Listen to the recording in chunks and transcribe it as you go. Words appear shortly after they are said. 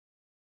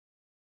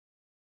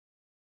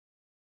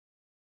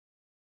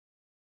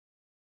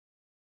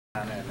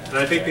And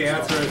I think the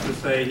answer is to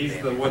say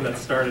he's the one that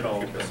started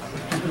all of this.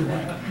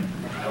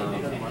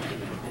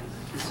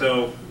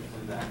 So,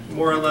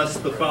 more or less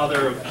the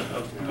father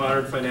of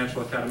modern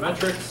financial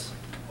econometrics.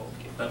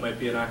 That might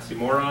be an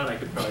oxymoron. I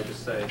could probably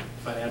just say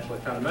financial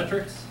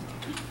econometrics.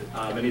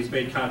 And he's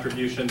made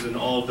contributions in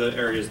all of the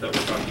areas that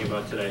we're talking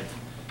about today.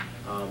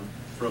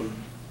 From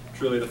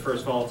truly the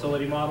first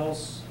volatility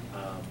models,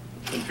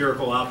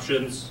 empirical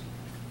options,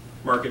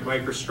 market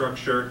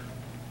microstructure.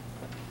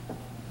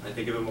 I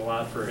think of him a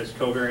lot for his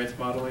covariance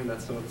modeling.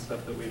 That's some of the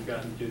stuff that we've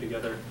gotten to do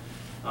together.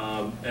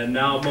 And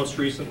now, most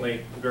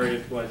recently, very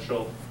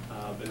influential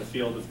in the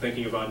field of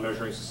thinking about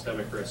measuring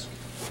systemic risk.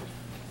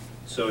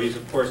 So he's,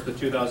 of course, the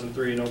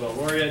 2003 Nobel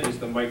laureate. He's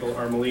the Michael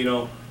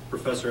Armellino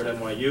Professor at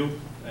NYU.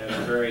 And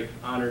I'm very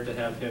honored to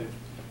have him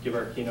give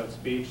our keynote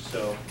speech.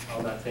 So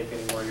I'll not take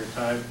any more of your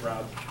time.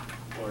 Rob,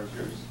 the floor is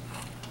yours.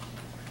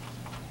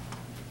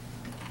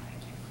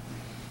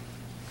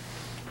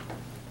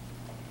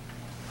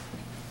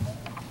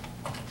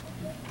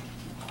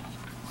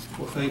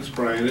 Well, thanks,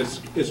 Brian.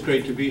 It's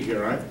great to be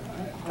here. I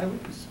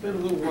spent a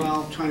little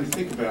while trying to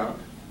think about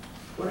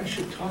what I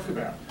should talk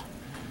about.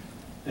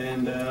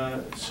 And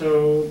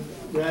so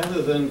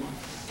rather than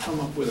come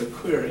up with a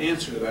clear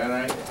answer to that,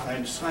 I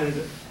decided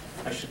that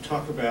I should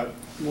talk about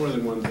more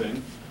than one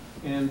thing.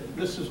 And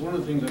this is one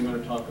of the things I'm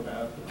going to talk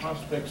about, the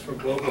prospects for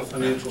global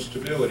financial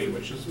stability,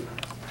 which is,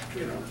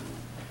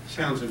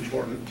 sounds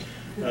important.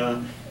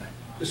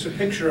 This is a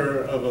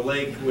picture of a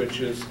lake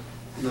which is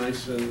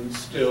nice and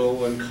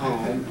still and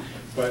calm,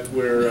 but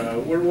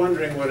we're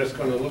wondering what it's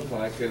going to look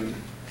like in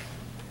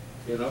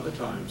other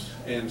times,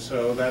 and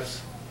so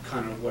that's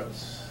kind of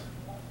what's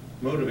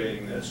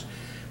motivating this.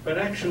 But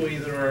actually,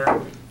 there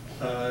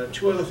are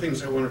two other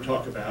things I want to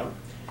talk about.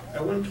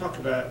 I want to talk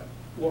about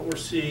what we're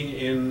seeing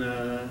in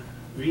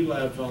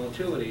VLAB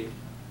volatility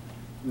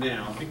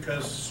now,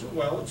 because,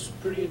 well, it's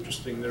pretty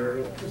interesting.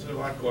 There's a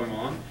lot going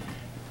on.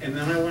 And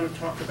then I want to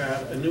talk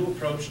about a new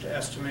approach to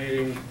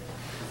estimating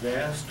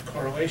vast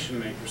correlation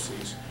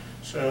matrices.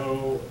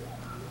 So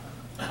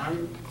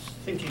I'm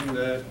thinking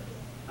that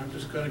I'm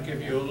just going to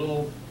give you a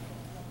little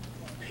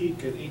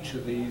peek at each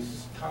of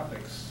these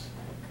topics,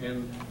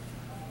 and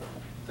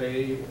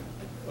they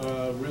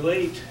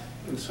relate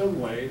in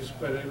some ways,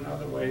 but in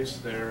other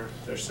ways they're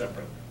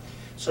separate.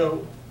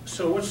 So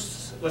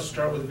let's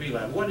start with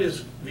VLAB. What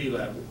is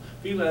VLAB?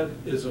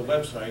 VLAB is a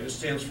website. It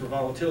stands for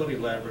Volatility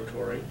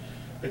Laboratory.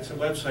 It's a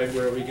website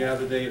where we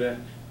gather data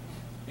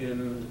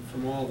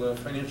from all the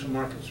financial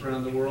markets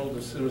around the world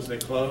as soon as they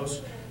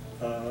close,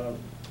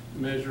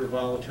 measure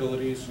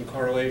volatilities and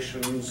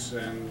correlations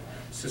and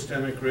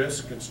systemic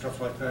risk and stuff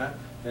like that,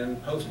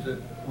 and post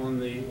it on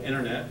the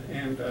internet.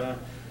 And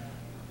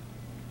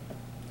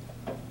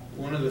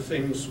one of the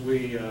things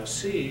we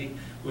see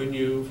when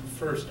you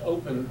first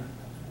open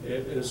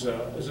it is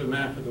a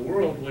map of the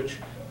world, which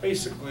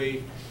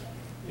basically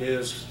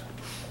is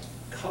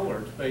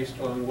colored based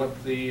on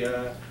what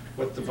the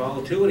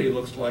volatility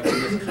looks like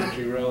in this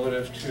country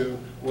relative to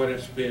what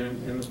it's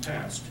been in the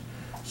past.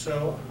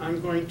 So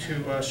I'm going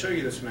to show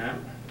you this map,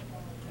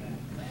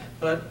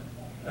 but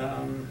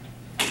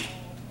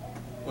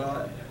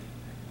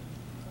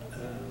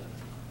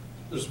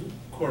there's of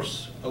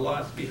course a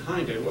lot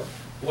behind it.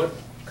 What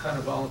kind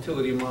of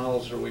volatility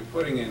models are we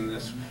putting in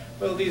this?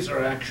 Well, these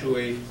are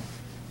actually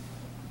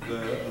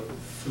the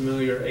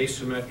familiar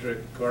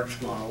asymmetric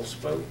Garch models,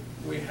 but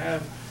we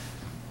have,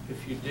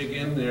 if you dig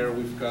in there,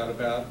 we've got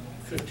about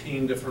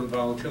 15 different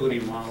volatility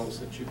models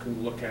that you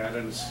can look at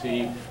and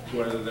see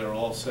whether they're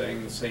all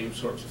saying the same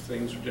sorts of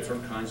things or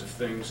different kinds of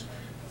things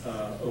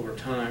over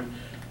time.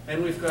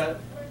 And we've got,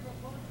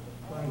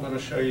 I'm going to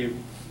show you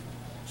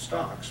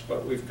stocks,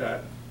 but we've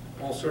got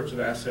all sorts of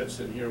assets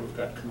in here. We've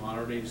got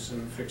commodities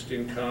and fixed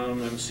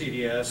income and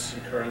CDS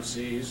and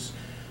currencies,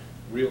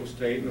 real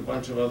estate, and a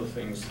bunch of other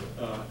things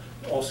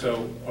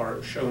also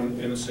are shown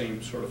in the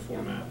same sort of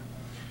format.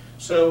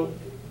 So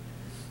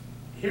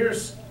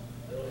here's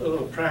a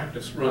little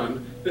practice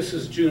run. This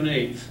is June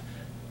 8th,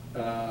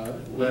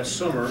 last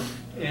summer,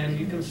 and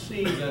you can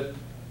see that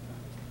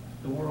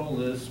the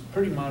world is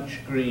pretty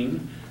much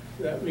green.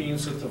 That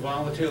means that the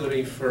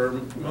volatility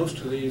for most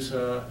of these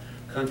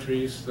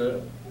countries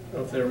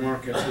of their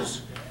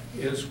markets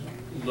is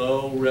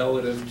low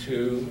relative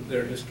to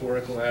their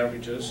historical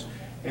averages.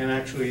 And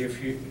actually,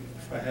 if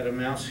I had a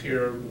mouse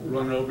here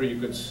run over, you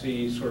could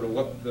see sort of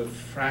what the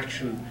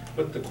fraction,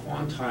 what the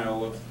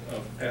quantile of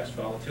past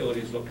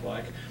volatilities look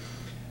like.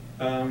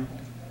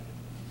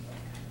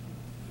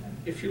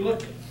 If you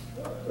look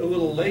a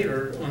little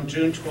later on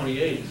June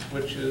 28th,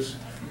 which is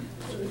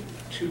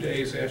 2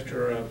 days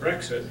after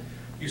Brexit,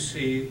 you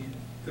see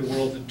the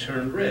world had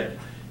turned red.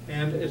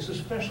 And it's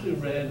especially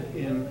red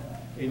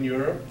in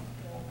Europe,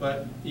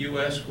 but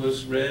US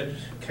was red,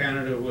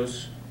 Canada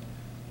was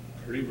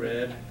pretty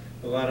red,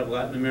 a lot of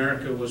Latin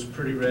America was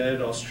pretty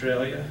red,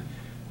 Australia,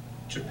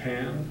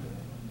 Japan.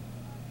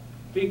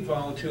 Big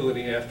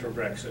volatility after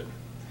Brexit.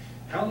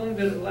 How long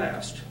did it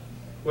last?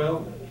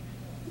 Well,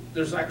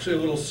 there's actually a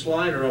little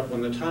slider up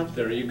on the top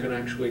there. You can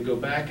actually go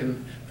back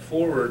and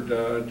forward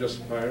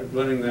just by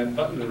running that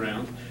button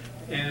around.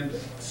 And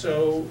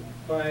so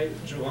by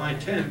July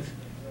 10th,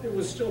 it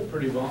was still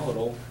pretty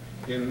volatile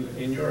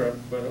in Europe,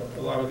 but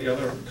a lot of the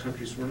other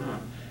countries were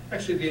not.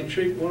 Actually,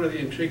 one of the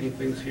intriguing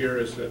things here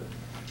is that,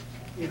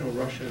 you know,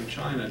 Russia and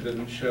China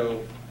didn't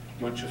show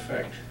much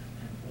effect.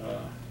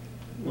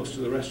 Most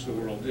of the rest of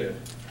the world did.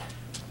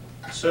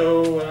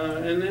 So,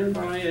 and then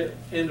by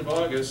end of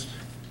August,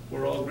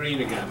 we're all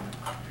green again.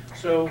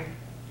 So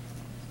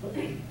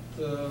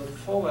the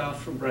fallout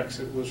from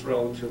Brexit was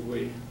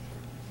relatively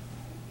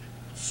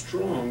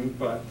strong,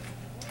 but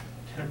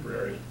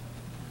temporary.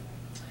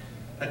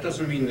 That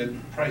doesn't mean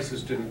that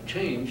prices didn't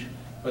change,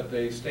 but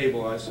they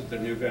stabilized at their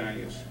new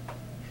values.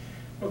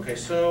 Okay,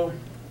 so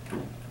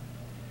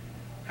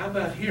how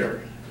about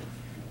here?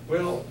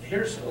 Well,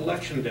 here's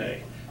election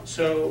day.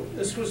 So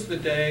this was the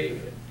day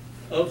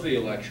of the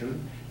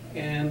election,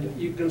 and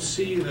you can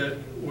see that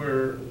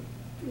we're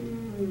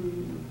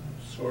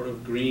sort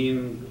of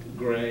green,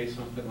 gray,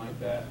 something like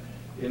that,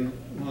 in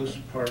most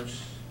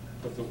parts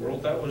of the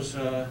world. That was,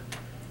 I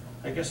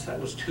guess that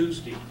was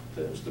Tuesday.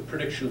 That was the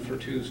prediction for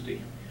Tuesday.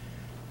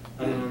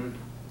 Then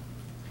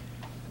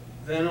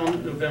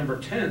on November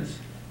 10th,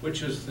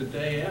 which is the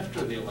day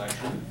after the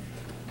election,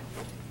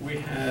 we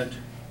had,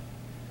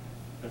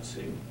 let's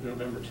see,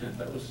 November 10th,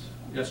 that was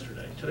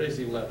yesterday. Today's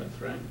the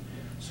 11th, right?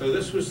 So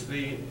this was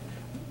the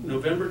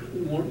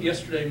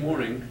yesterday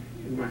morning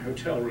in my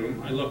hotel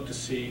room, I looked to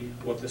see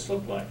what this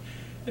looked like.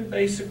 And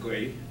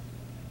basically,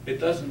 it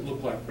doesn't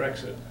look like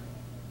Brexit.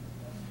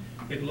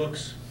 It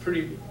looks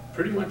pretty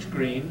much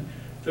green.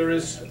 There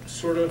is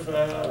sort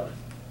of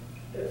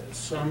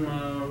some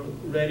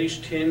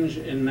reddish tinge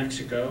in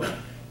Mexico.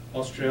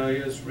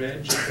 Australia is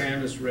red,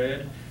 Japan is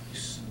red,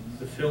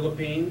 the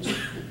Philippines,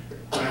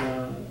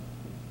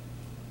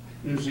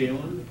 New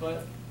Zealand,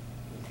 but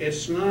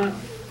it's not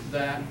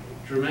that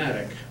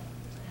dramatic.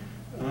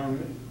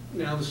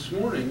 Now this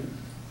morning,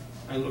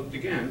 I looked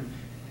again,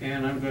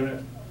 and I'm going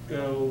to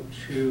go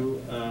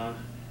to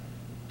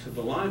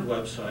the live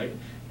website,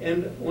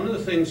 and one of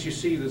the things you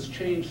see that's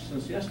changed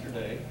since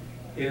yesterday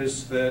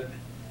is that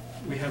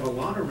we have a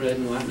lot of red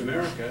in Latin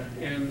America,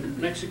 and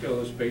Mexico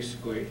has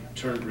basically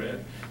turned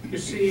red. You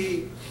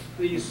see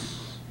these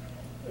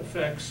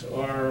effects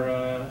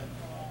are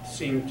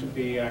seem to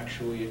be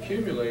actually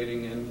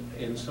accumulating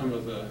in some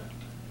of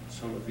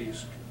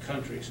these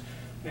countries.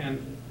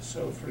 And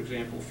so, for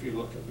example, if you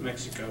look at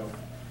Mexico,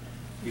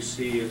 you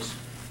see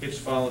its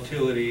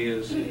volatility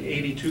is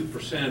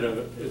 82% of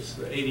it. It's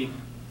the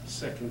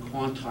 82nd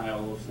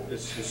quintile of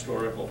its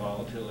historical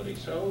volatility.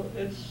 So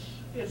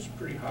it's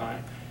pretty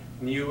high.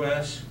 In the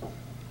U.S.,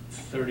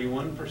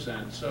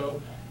 31%.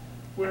 So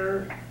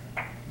we're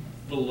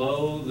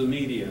below the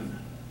median.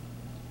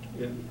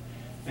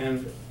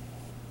 And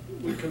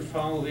we can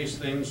follow these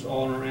things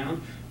all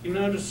around. You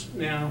notice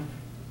now,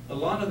 a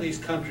lot of these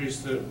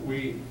countries that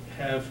we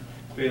have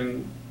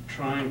been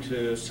trying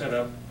to set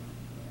up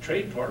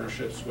trade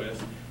partnerships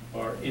with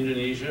are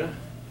Indonesia,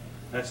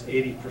 that's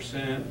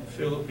 80%,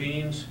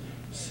 Philippines,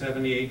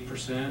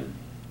 78%,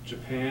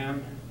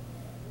 Japan,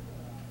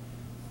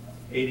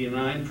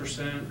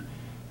 89%.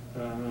 I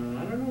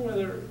don't know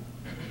whether,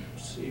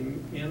 see,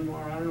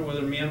 Myanmar, I don't know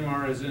whether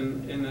Myanmar is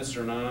in this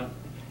or not.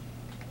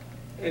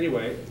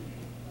 Anyway,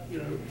 you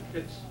know,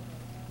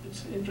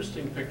 it's an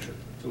interesting picture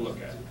to look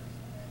at.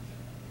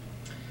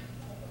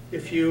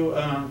 If you,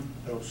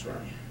 oh,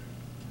 sorry,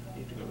 I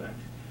need to go back.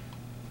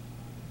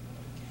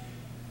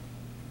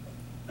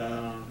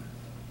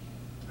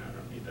 I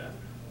don't need that.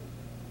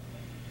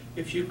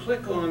 If you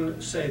click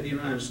on, say, the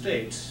United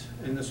States,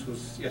 and this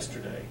was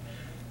yesterday,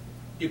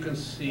 you can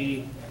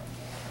see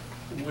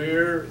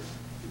where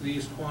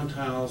these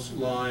quantiles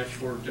lie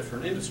for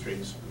different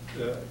industries.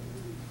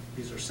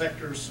 These are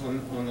sectors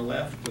on the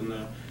left, and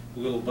the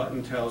little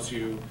button tells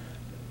you,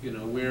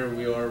 where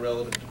we are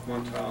relative to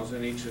quantiles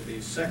in each of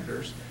these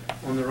sectors.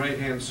 On the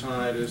right-hand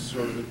side is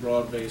sort of the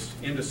broad-based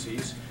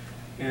indices.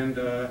 And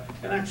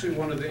actually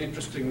one of the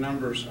interesting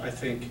numbers, I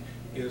think,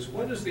 is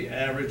what is the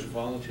average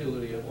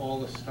volatility of all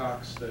the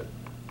stocks that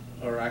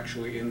are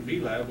actually in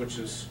VLAB, which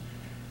is,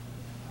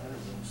 I don't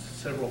know,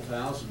 several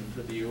thousand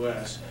for the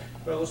US.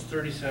 Well, it's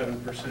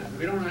 37%.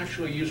 We don't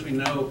actually usually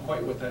know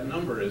quite what that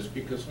number is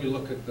because we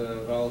look at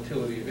the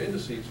volatility of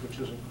indices, which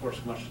is, of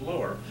course, much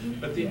lower.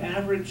 But the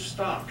average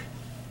stock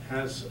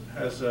has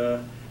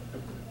a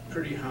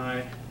pretty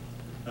high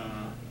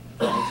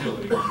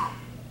volatility.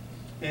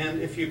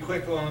 And if you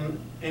click on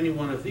any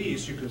one of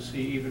these, you can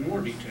see even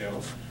more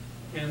details.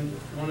 And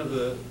one of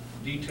the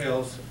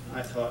details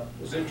I thought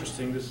was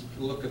interesting is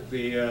to look at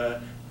the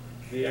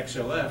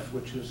XLF,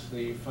 which is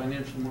the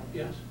financial market.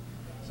 Yes?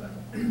 So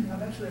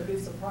I'm actually a bit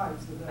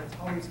surprised at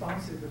how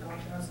responsive the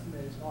Gauge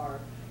estimates are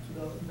to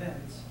the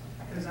events.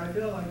 Because I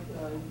feel like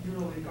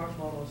usually Gauge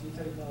models, you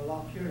take a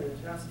long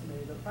period to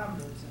estimate the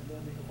parameters and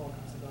then make a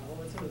forecast about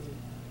volatility.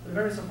 I'm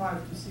very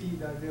surprised to see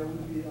that there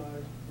will be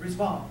a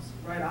response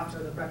right after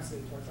the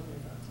Brexit or something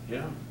like that.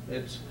 Yeah,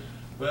 it's,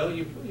 well,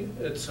 you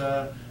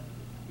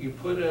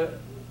put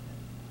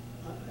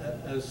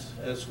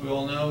as we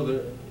all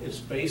know, it's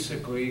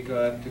basically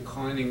got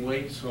declining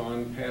weights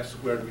on past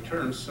squared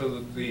returns, so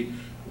that the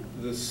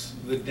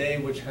day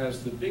which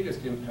has the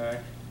biggest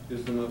impact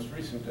is the most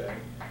recent day.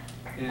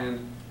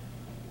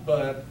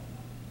 But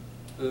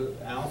the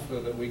alpha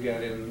that we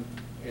get in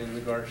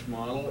the Garch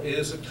model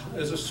is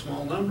a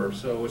small number.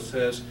 So it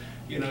says,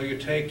 you know, you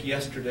take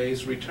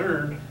yesterday's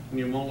return and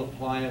you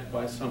multiply it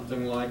by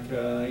something like,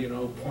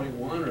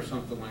 0.1 or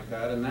something like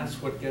that, and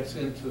that's what gets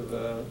into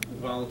the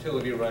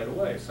volatility right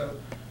away. So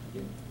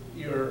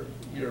you're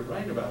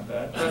right about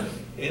that, but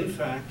in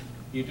fact,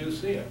 you do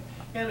see it.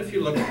 And if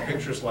you look at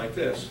pictures like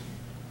this,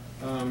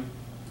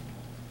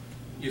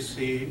 you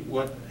see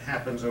what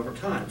happens over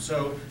time.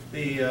 So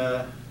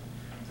the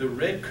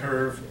red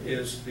curve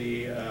is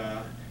the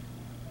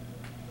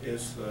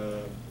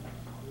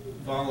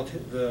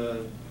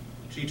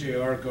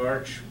GJR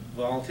Garch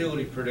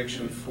volatility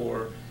prediction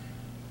for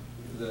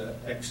the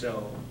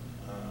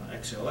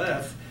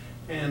XLF,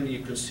 and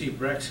you can see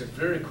Brexit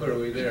very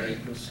clearly there. You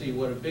can see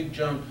what a big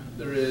jump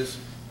there is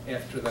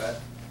after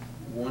that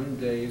 1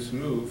 day's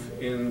move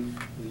in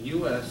the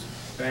US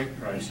bank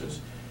prices.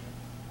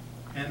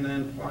 And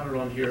then plotted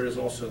on here is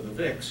also the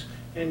VIX,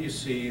 and you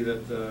see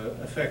that the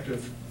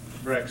effective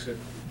Brexit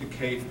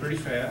decayed pretty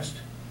fast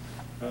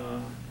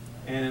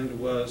and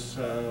was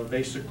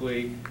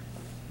basically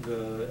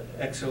the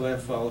XLF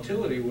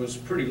volatility was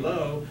pretty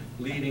low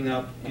leading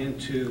up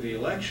into the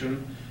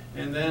election,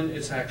 and then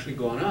it's actually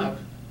gone up,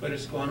 but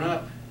it's gone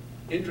up,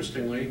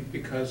 interestingly,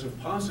 because of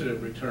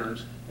positive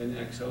returns in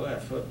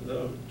XLF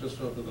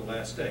just over the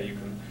last day. You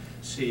can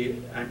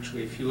see,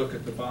 actually, if you look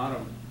at the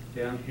bottom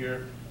down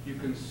here, you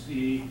can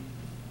see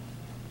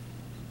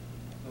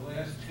the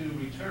last two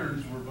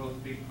returns were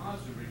both big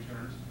positive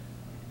returns,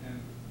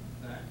 and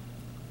that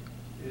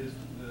is,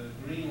 the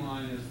green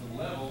line is the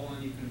level,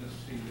 and you can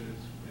just see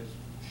that it's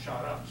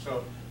shot up.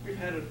 So we've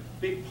had a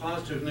big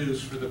positive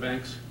news for the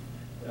banks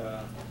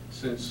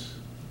since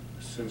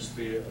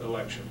the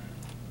election.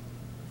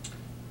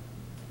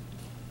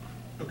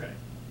 Okay.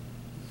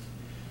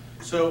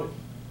 So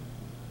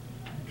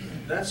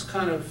that's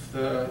kind of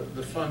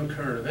the fun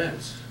current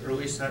events, or at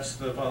least that's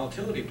the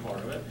volatility part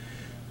of it.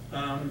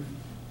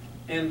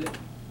 And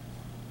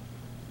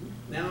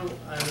now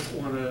I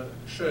want to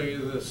show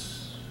you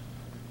this,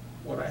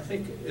 what I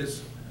think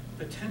is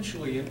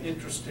potentially an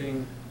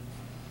interesting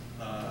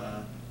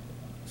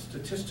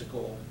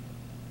statistical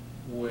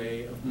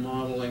way of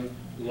modeling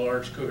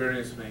large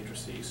covariance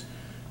matrices.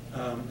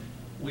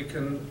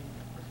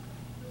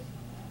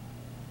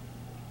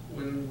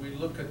 When we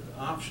look at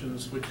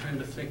options, we tend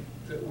to think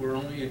that we're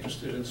only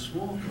interested in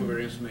small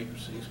covariance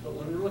matrices, but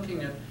when we're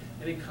looking at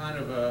any kind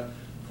of a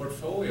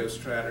portfolio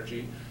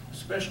strategy,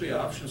 especially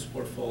options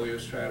portfolio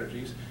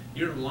strategies,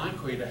 you're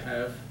likely to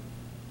have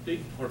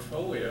big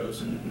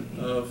portfolios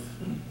of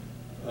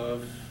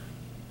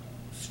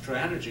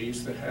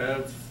strategies that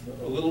have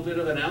a little bit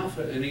of an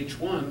alpha in each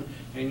one,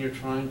 and you're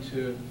trying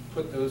to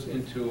put those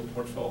into a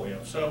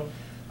portfolio. So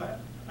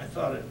I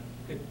thought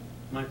it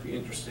might be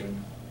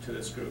interesting to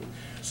this group.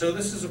 So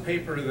this is a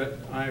paper that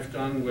I've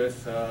done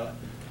with Olivier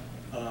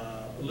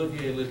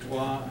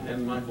Litois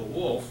and Michael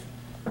Wolff,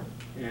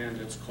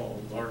 and it's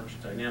called Large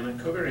Dynamic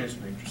Covariance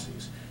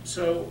Matrices.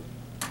 So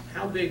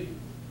how big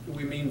do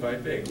we mean by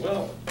big?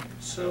 Well,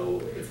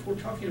 so if we're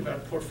talking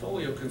about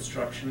portfolio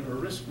construction or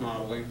risk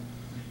modeling,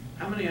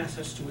 how many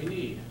assets do we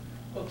need?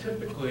 Well,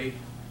 typically,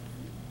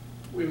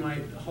 we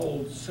might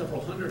hold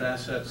several hundred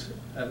assets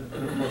in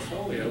a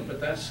portfolio,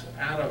 but that's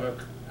out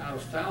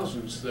of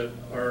thousands that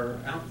are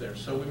out there.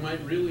 So we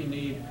might really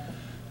need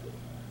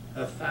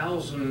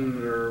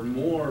 1,000 or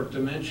more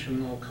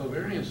dimensional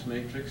covariance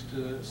matrix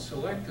to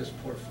select this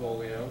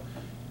portfolio,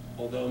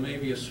 although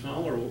maybe a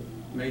smaller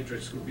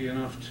matrix would be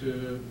enough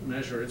to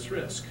measure its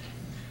risk.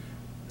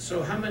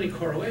 So how many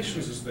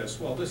correlations is this?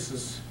 Well, this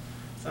is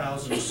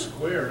 1,000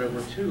 squared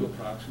over 2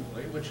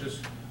 approximately, which is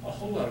a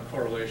whole lot of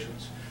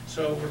correlations.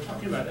 So we're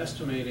talking about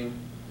estimating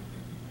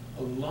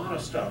a lot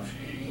of stuff.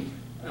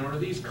 And are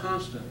these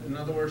constant? In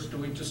other words, do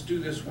we just do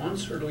this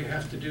once, or do we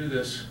have to do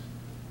this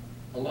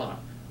a lot?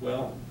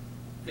 Well,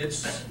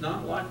 it's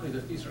not likely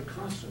that these are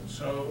constant.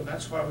 So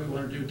that's why we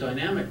want to do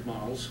dynamic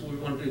models. We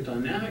want to do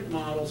dynamic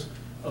models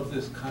of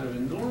this kind of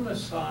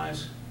enormous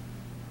size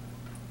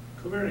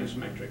covariance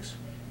matrix.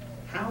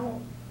 How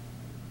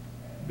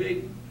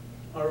big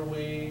are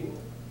we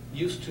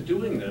used to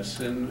doing this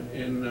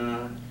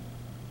in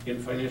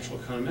financial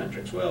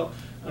econometrics? Well,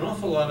 an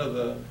awful lot of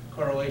the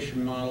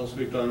correlation models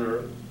we've done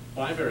are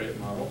bivariate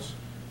models.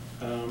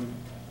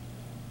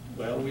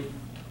 Well, we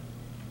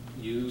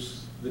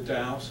use the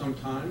Dow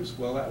sometimes.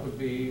 Well, that would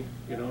be,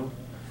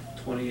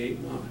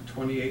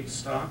 28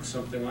 stocks,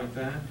 something like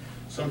that.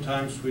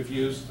 Sometimes we've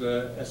used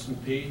the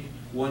S&P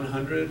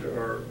 100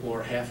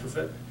 or half of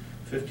it,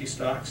 50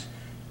 stocks.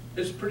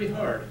 It's pretty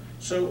hard.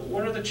 So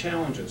what are the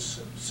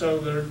challenges? So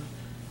there are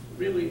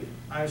really,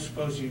 I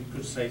suppose you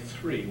could say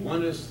 3.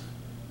 One is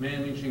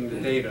managing the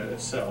data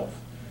itself.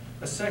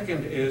 A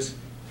second is,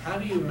 how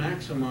do you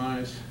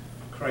maximize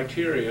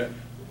criteria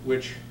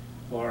which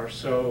are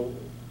so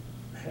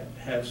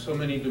have so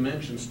many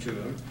dimensions to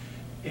them?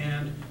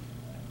 And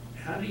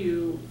how do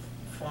you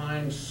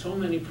find so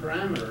many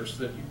parameters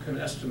that you can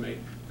estimate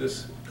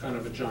this kind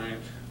of a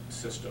giant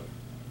system?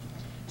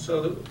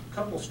 So the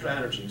couple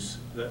strategies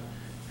that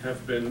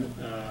have been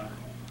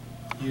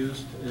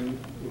used, and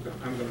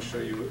I'm going to show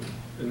you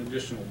an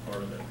additional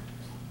part of it.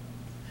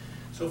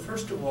 So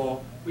first of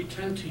all, we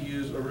tend to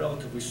use a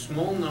relatively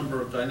small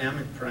number of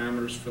dynamic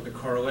parameters for the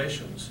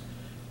correlations,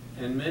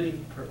 and many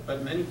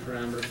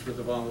parameters for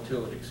the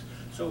volatilities.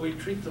 So we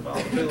treat the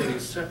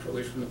volatilities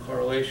separately from the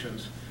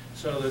correlations,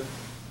 so that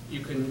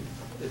you can,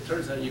 it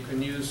turns out you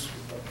can use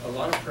a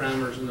lot of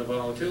parameters in the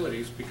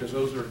volatilities because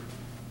those are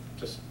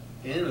just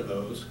n of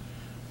those,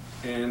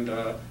 and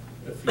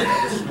if you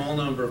have a small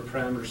number of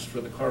parameters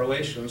for the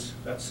correlations,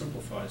 that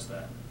simplifies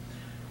that.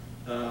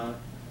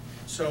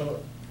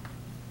 So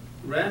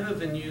rather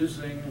than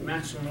using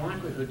maximum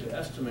likelihood to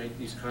estimate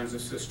these kinds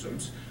of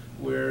systems,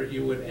 where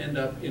you would end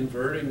up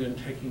inverting and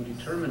taking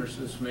determinants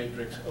of this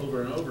matrix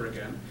over and over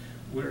again,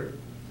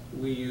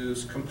 we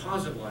use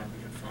composite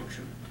likelihood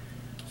function.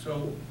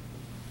 So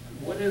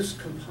what is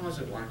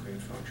composite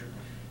likelihood function?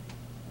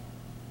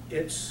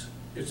 It's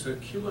a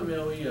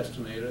QMLE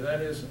estimator.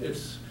 That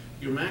is,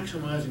 you're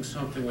maximizing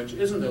something which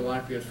isn't a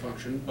likelihood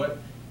function, but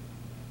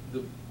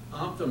the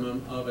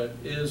optimum of it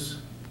is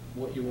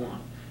what you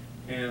want.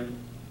 And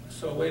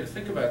so a way to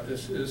think about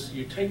this is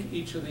you take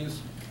each of these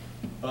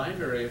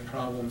bivariate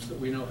problems that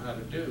we know how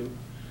to do,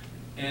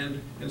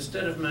 and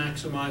instead of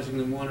maximizing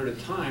them one at a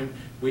time,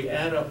 we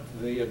add up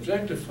the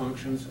objective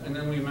functions and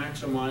then we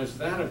maximize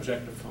that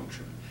objective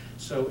function.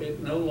 So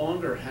it no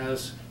longer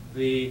has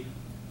the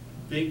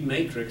big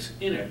matrix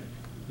in it.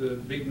 The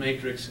big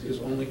matrix is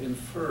only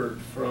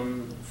inferred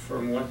from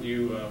what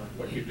you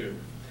do.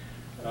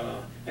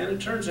 And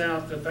it turns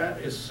out that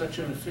that is such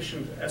an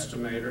efficient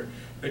estimator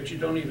that you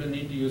don't even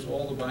need to use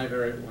all the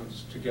bivariate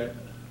ones to get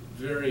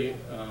very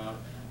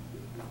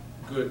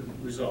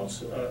good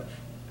results.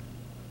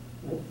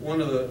 One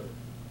of the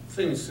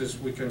things is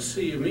we can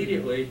see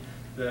immediately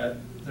that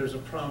there's a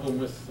problem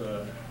with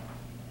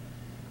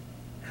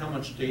how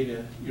much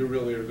data you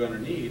really are going to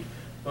need.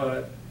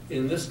 But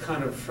in this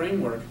kind of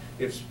framework,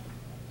 it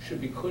should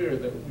be clear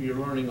that you're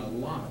learning a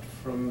lot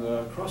from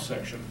the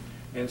cross-section.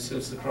 And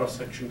since the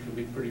cross-section can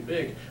be pretty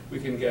big, we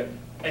can get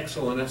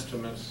excellent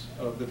estimates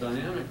of the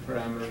dynamic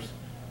parameters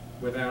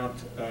without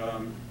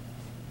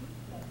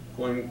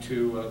going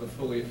to the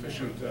fully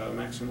efficient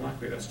maximum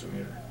likelihood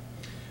estimator.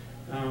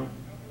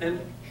 And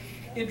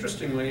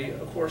interestingly,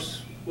 of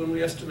course, when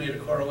we estimate a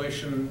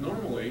correlation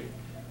normally,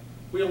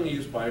 we only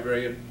use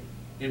bivariate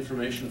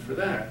information for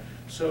that.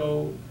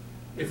 So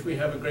if we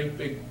have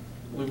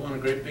we want a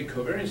great big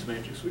covariance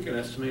matrix, we can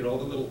estimate all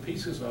the little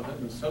pieces of it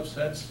and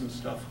subsets and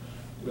stuff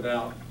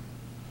without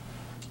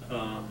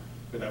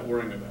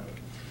worrying about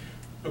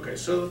it. Okay,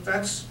 so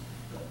that's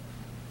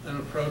an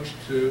approach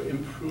to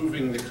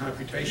improving the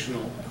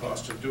computational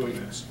cost of doing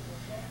this.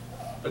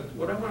 But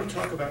what I want to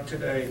talk about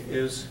today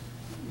is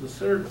the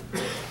third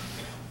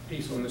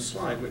piece on this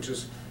slide, which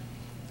is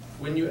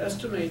when you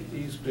estimate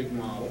these big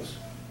models,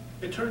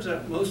 it turns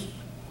out most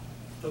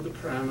of the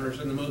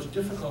parameters and the most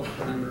difficult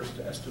parameters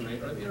to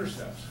estimate are the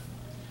intercepts.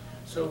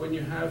 So when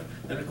you have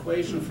an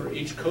equation for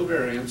each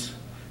covariance,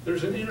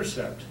 there's an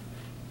intercept,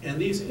 and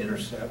these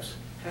intercepts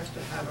have to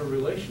have a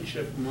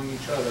relationship among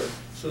each other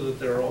so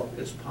that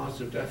it's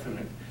positive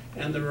definite.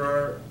 And there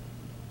are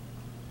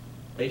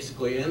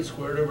basically n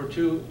squared over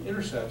 2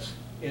 intercepts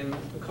in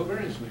the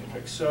covariance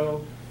matrix.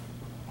 So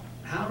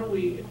how do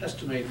we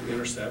estimate the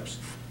intercepts?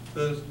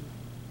 The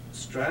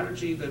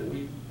strategy that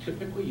we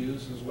typically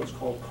use is what's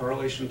called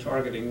correlation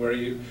targeting, where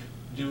you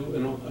do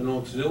an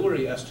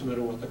auxiliary estimate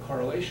of what the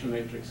correlation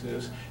matrix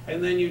is,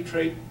 and then you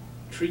treat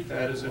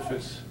that as if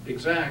it's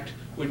exact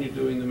when you're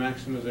doing the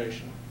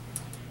maximization.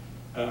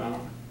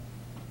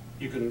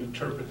 You can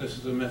interpret this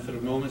as a method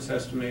of moments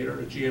estimator,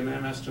 a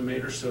GMM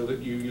estimator, so that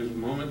you use a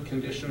moment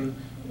condition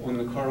on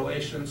the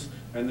correlations,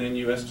 and then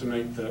you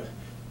estimate the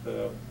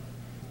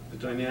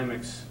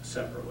dynamics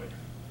separately.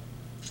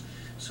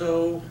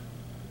 So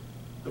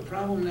the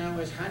problem now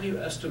is, how do you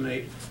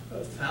estimate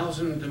a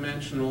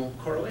 1,000-dimensional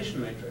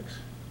correlation matrix?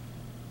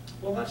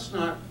 Well, that's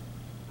not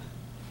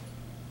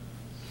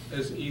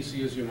as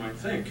easy as you might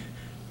think,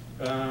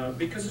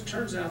 because it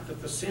turns out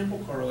that the sample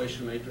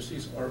correlation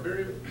matrices are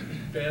very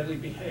badly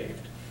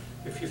behaved.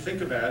 If you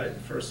think about it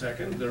for a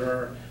second, there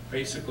are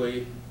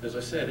basically, as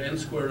I said, n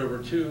squared over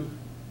 2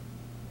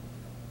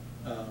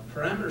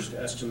 parameters to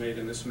estimate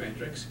in this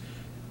matrix,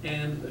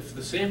 and if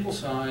the sample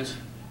size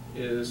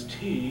is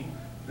t,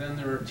 then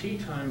there are t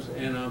times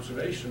n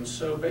observations.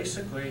 So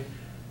basically,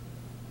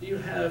 you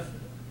have,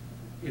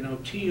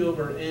 t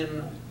over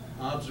n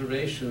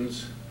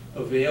observations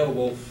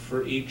available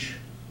for each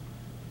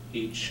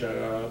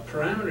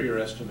parameter you're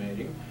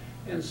estimating,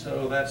 and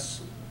so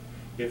that's,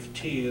 if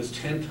t is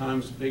 10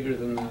 times bigger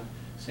than the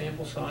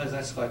sample size,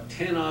 that's like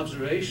 10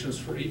 observations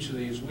for each of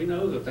these. We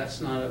know that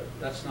that's not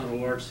a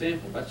large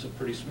sample. That's a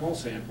pretty small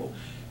sample,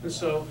 and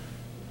so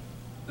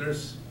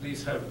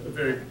these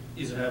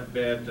have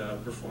bad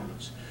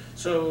performance.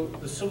 So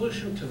the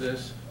solution to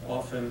this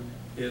often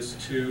is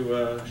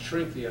to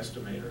shrink the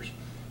estimators.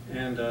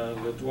 And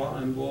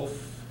Ledois and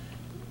Wolf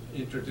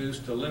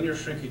introduced a linear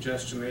shrinkage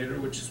estimator,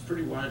 which is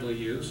pretty widely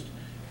used.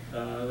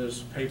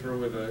 There's a paper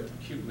with a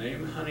cute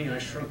name, Honey, I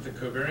Shrunk the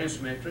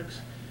Covariance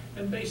Matrix.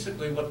 And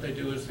basically what they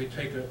do is they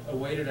take a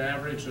weighted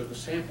average of the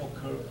sample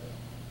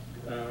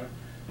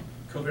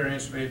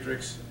covariance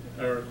matrix,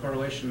 or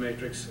correlation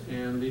matrix,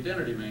 and the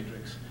identity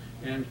matrix,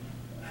 and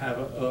have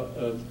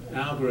an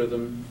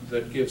algorithm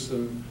that gives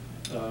them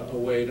a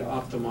way to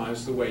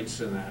optimize the weights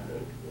in that,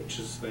 which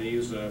is they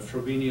use a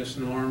Frobenius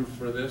norm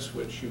for this,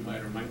 which you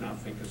might or might not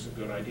think is a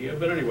good idea,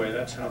 but anyway,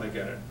 that's how they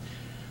get it.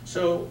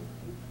 So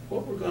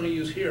what we're going to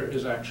use here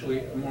is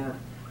actually a more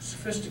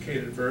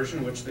sophisticated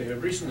version, which they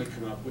have recently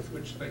come up with,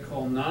 which they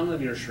call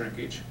nonlinear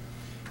shrinkage.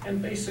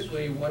 And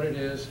basically what it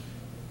is,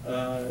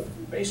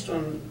 based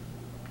on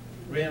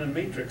random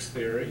matrix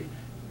theory,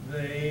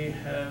 they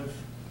have,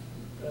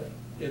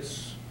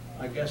 it's,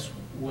 I guess,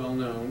 well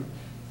known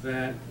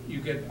that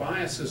you get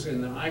biases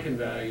in the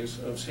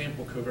eigenvalues of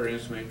sample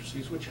covariance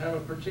matrices which have a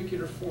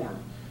particular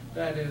form.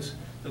 That is,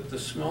 that the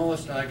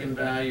smallest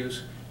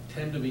eigenvalues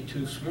tend to be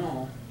too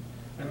small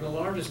and the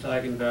largest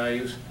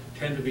eigenvalues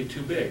tend to be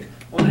too big.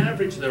 On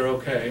average, they're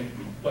okay,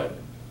 but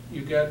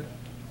you get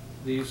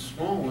these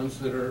small ones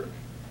that are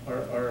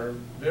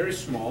very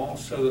small,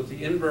 so that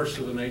the inverse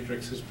of the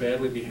matrix is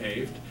badly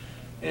behaved,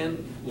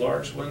 and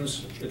large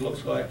ones, it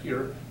looks like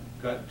you've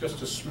got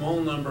just a small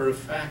number of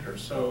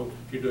factors. So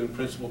if you're doing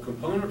principal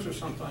components or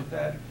something like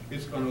that,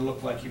 it's going to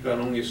look like you've got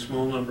only a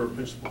small number of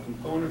principal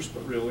components,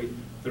 but really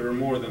there are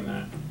more than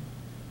that.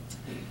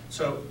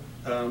 So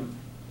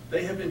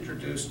they have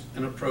introduced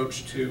an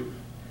approach to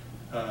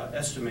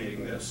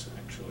estimating this,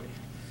 actually.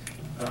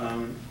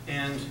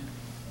 And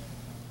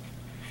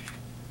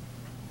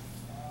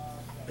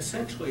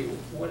essentially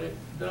what it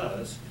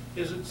does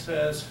is it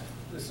says,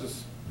 this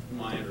is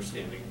my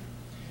understanding,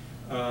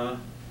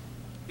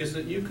 is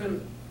that you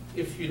can,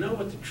 if you know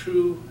what the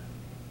true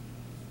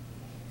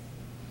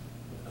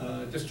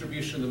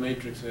distribution of the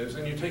matrix is,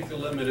 and you take the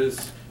limit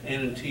as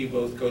n and t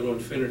both go to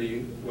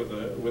infinity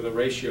with a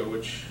ratio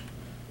which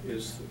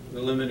is the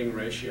limiting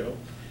ratio,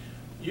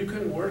 you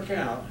can work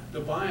out the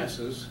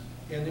biases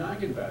in the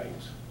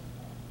eigenvalues.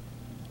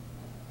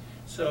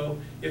 So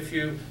if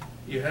you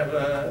have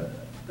a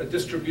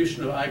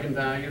distribution of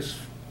eigenvalues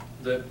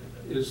that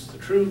is the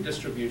true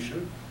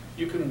distribution,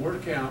 you can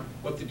work out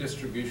what the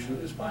distribution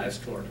is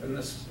biased toward. And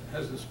this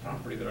has this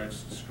property that I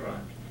just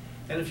described.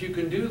 And if you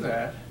can do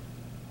that,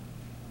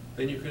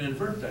 then you can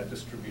invert that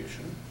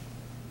distribution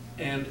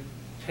and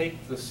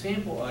take the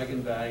sample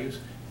eigenvalues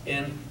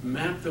and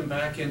map them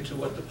back into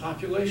what the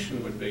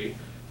population would be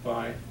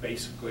by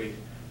basically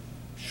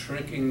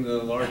shrinking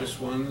the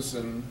largest ones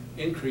and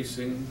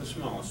increasing the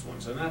smallest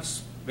ones. And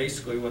that's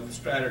basically what the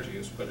strategy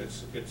is, but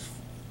it's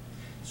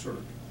sort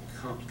of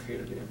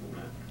complicated to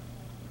implement.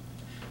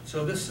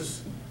 So this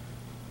is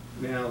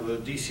now the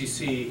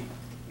DCC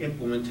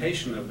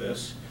implementation of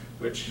this,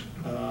 which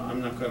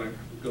I'm not going to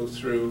go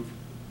through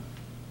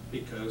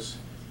because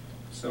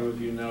some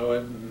of you know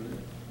it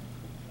and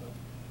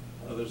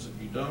others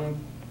of you don't,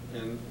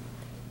 and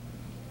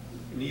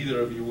neither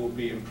of you will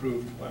be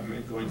improved by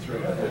me going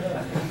through it.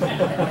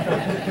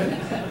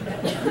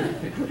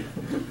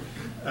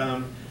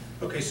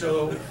 Okay,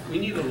 so we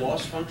need a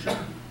loss function,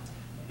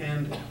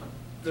 and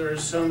there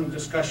is some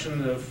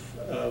discussion of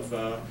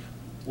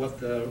what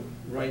the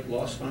right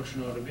loss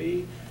function ought to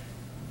be.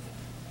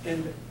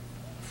 And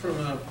from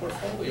a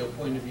portfolio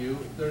point of view,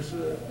 there's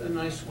a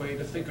nice way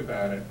to think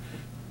about it.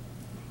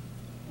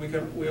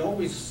 We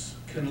always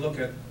can look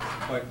at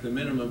like the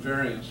minimum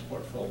variance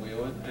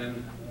portfolio,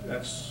 and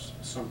that's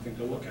something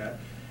to look at,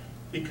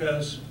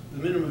 because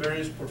the minimum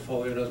variance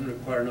portfolio doesn't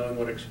require knowing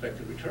what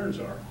expected returns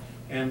are.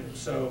 And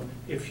so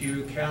if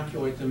you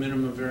calculate the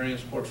minimum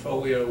variance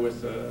portfolio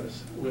with a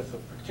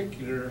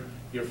particular,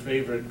 your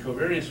favorite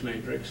covariance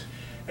matrix,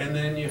 and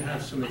then you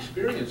have some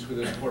experience with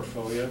this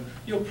portfolio,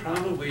 you'll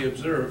probably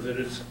observe that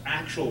its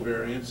actual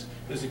variance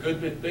is a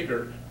good bit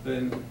bigger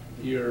than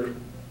your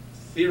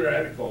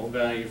theoretical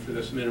value for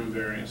this minimum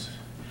variance.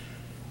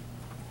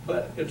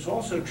 But it's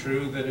also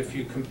true that if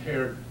you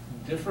compare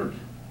different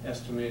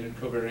estimated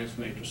covariance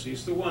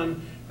matrices, the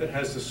one that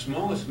has the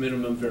smallest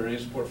minimum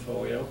variance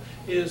portfolio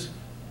is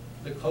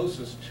the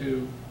closest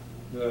to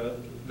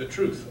the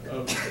truth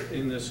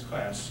in this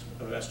class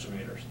of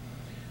estimators.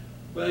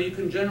 Well, you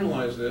can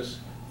generalize this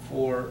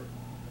for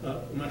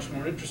a much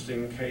more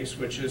interesting case,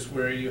 which is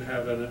where you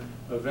have a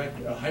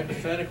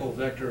hypothetical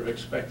vector of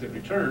expected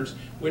returns,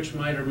 which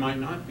might or might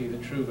not be the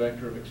true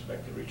vector of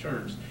expected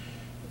returns.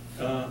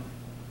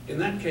 In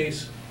that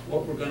case,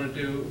 what we're going to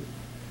do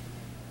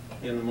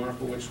in the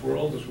Markowitz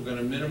world is we're going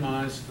to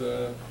minimize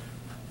the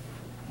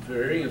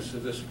variance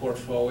of this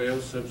portfolio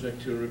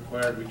subject to a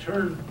required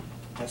return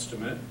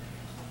estimate.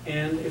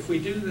 And if we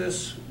do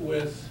this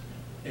with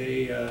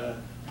a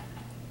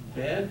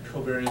bad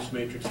covariance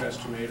matrix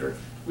estimator,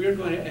 we are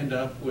going to end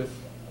up with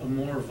a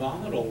more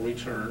volatile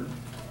return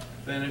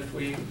than if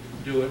we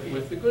do it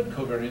with the good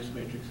covariance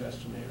matrix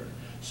estimator.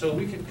 So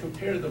we can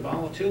compare the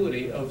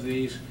volatility of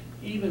these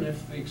even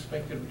if the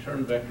expected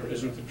return vector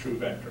isn't the true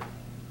vector.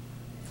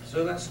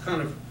 So that's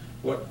kind of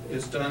what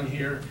is done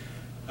here.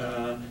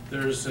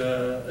 There's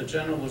a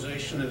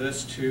generalization of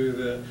this to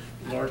the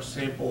large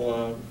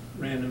sample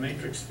random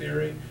matrix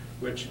theory,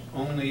 which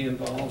only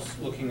involves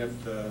looking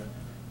at the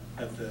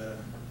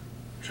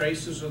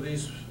traces of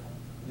these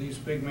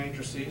big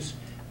matrices,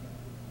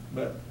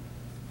 but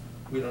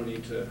we don't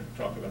need to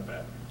talk about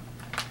that.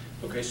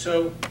 Okay,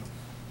 so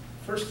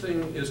first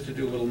thing is to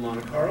do a little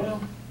Monte Carlo.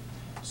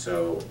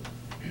 So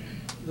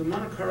the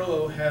Monte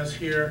Carlo has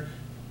here,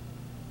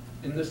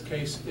 in this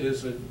case,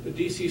 is a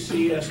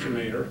DCC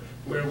estimator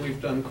where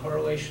we've done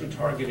correlation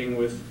targeting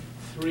with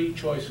 3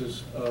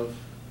 choices of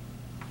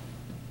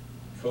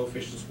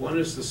coefficients. One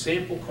is the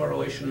sample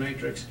correlation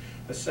matrix,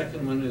 the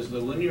second one is the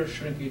linear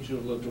shrinkage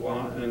of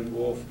Ladois and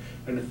Wolf,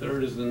 and the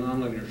third is the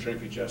nonlinear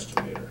shrinkage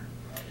estimator.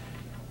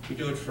 We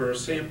do it for a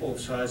sample of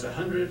size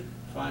 100,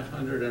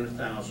 500, and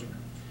 1,000.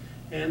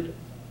 And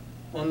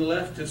on the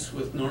left it's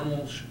with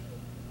normally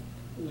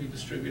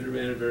distributed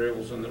random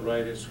variables, on the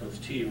right it's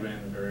with T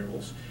random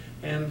variables.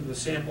 And the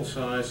sample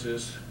size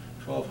is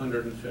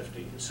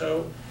 1,250.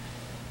 So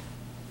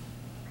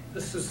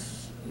this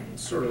is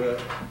sort of a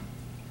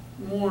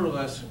more or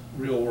less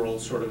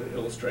real-world sort of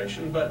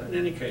illustration, but in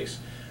any case,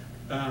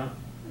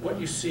 what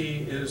you see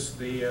is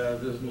the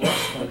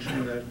loss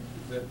function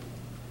that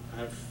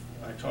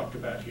I talked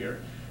about here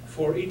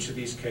for each of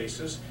these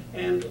cases.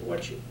 And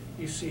what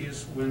you see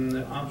is when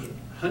the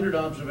 100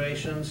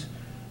 observations,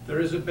 there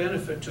is a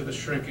benefit to the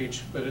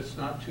shrinkage, but it's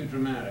not too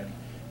dramatic.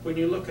 When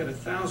you look at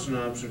 1,000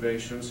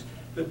 observations,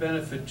 the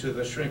benefit to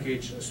the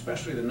shrinkage,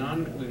 especially the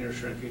nonlinear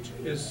shrinkage,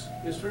 is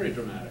very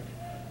dramatic.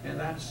 And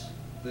that's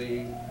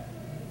the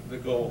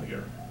goal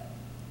here.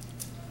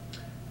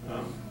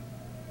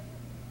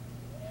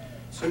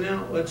 So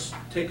now let's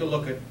take a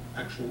look at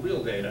actual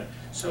real data.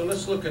 So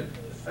let's look at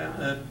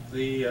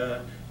the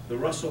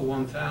Russell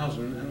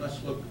 1000, and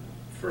let's look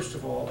first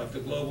of all at the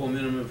global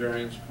minimum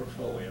variance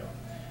portfolio.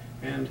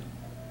 And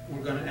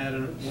we're going to add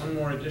one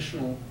more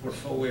additional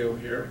portfolio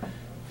here,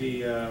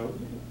 the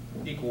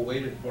equal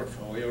weighted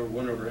portfolio, or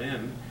 1 over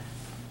n.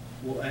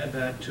 We'll add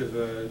that to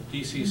the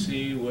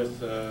DCC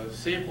with a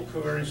sample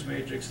covariance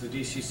matrix, the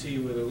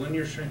DCC with a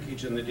linear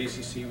shrinkage, and the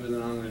DCC with a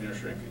nonlinear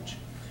shrinkage.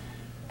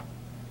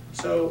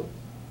 So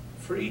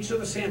for each of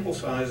the sample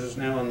sizes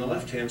now on the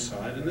left-hand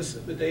side, and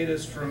the data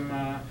is from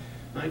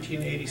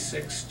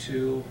 1986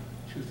 to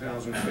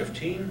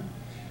 2015,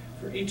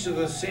 for each of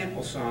the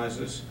sample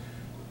sizes,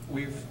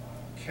 we've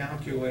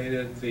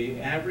calculated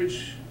the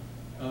average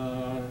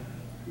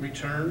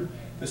return,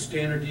 the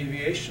standard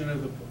deviation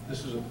of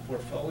this is a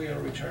portfolio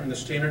return, the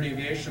standard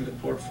deviation of the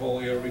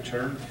portfolio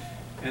return,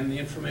 and the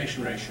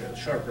information ratio, the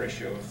Sharpe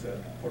ratio of the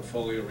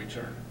portfolio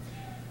return.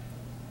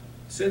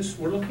 Since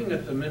we're looking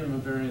at the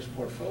minimum variance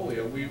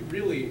portfolio, we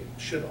really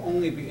should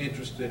only be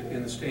interested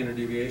in the standard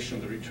deviation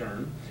of the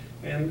return,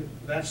 and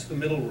that's the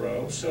middle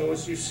row. So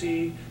as you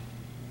see,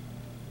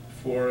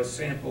 for a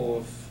sample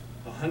of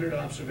 100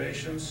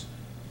 observations,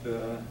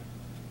 the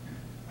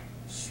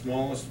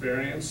smallest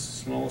variance,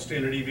 smallest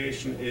standard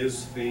deviation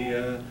is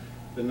the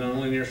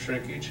nonlinear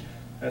shrinkage.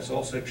 That's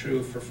also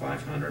true for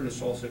 500, and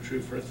it's also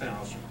true for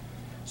 1,000.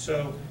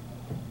 So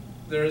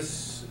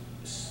there's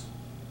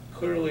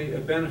clearly a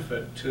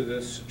benefit to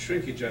this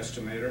shrinkage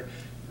estimator,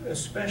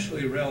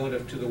 especially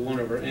relative to the 1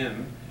 over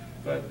n,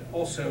 but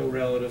also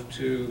relative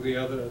to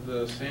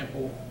the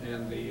sample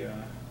and the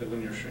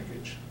linear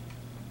shrinkage.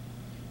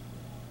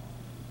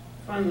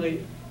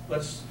 Finally,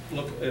 let's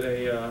look at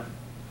a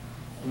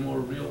more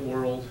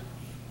real-world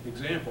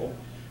example.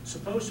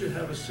 Suppose you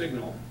have a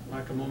signal,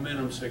 like a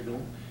momentum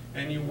signal,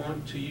 and you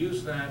want to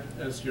use that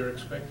as your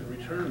expected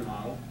return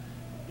model,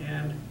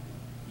 and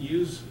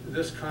use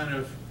this kind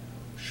of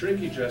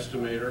shrinkage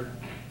estimator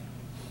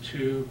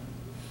to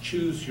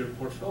choose your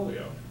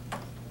portfolio.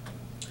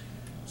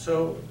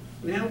 So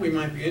now we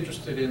might be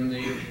interested in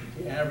the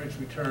average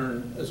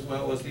return as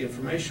well as the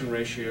information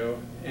ratio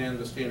and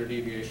the standard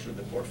deviation of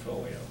the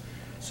portfolio.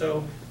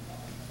 So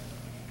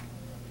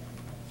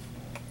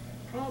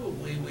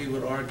probably we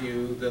would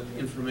argue that the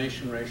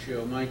information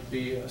ratio might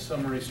be a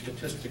summary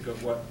statistic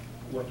of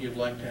what you'd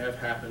like to have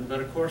happen. But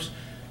of course,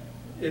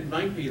 it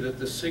might be that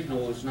the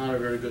signal is not a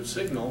very good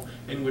signal,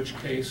 in which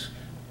case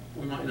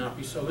we might not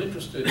be so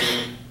interested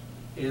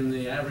in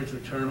the average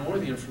return or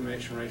the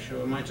information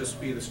ratio. It might just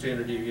be the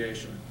standard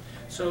deviation.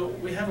 So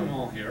we have them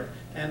all here.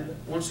 And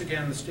once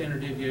again, the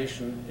standard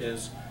deviation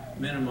is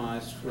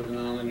minimized for the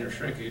nonlinear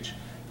shrinkage.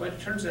 But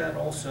it turns out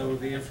also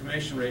the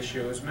information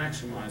ratio is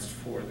maximized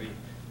for the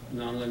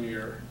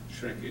nonlinear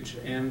shrinkage.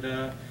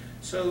 And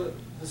so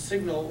the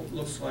signal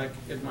looks like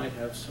it might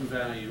have some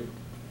value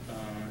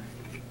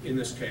in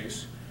this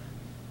case.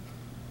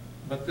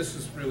 But this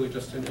is really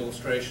just an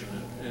illustration,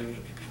 and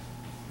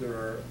there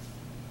are,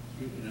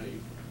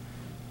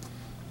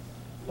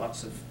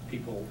 lots of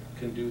people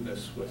can do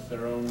this with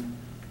their own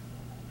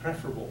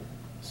preferable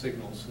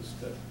signals as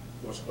to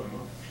what's going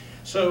on.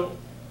 So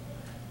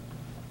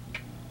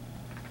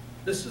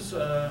this is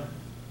an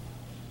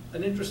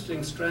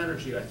interesting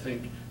strategy, I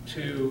think,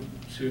 to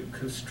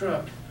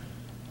construct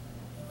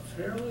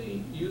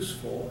fairly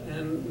useful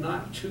and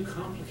not too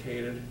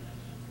complicated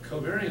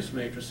covariance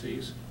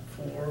matrices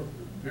for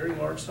very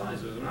large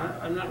sizes. And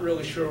I'm not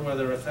really sure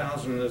whether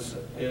 1,000 is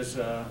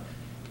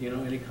you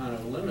know, any kind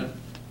of limit.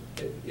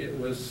 It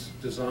was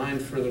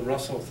designed for the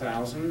Russell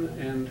 1000,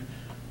 and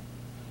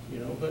you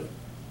know, but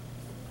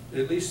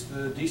at least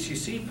the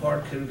DCC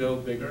part can go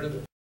bigger.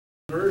 The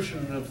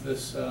version of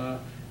this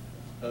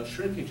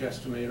shrinkage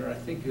estimator, I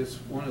think, is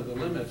one of the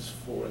limits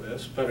for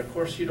this. But of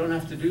course, you don't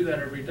have to do that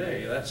every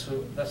day. That's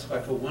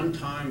like a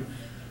one-time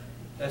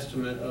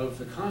estimate of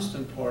the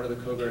constant part of the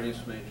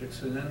covariance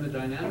matrix, and then the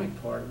dynamic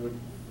part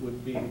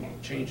would be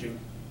changing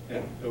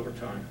over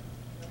time.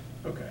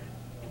 Okay.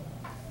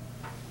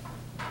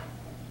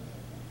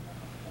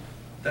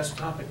 That's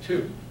topic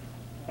 2.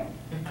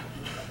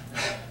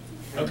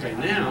 Okay,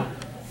 now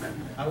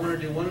I want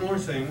to do one more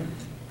thing,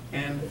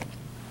 and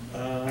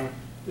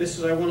this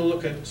is, I want to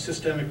look at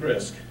systemic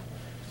risk.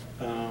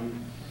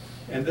 And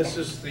this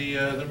is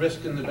the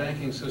risk in the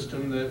banking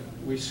system that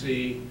we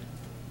see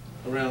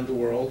around the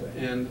world,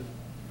 and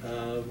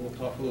we'll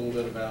talk a little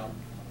bit about,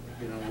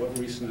 you know, what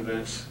recent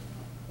events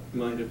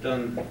might have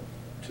done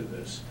to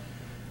this.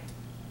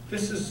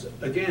 This is,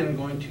 again,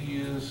 going to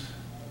use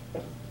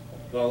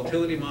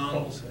volatility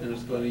models, and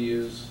it's going to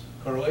use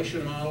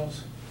correlation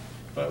models,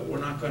 but we're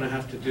not going to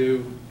have to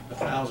do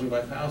 1,000 by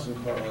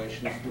 1,000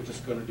 correlations. We're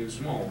just going to do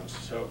small ones.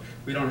 So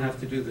we don't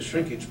have to do the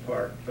shrinkage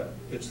part, but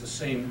it's the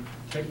same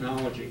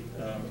technology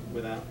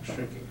without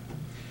shrinking.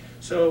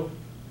 So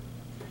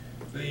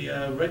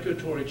the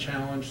regulatory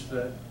challenge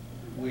that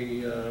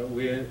we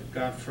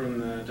got from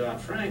the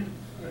Dodd-Frank,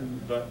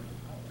 but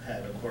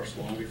had, of course,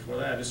 long before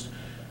that, is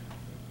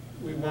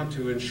we want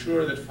to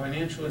ensure that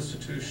financial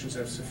institutions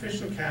have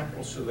sufficient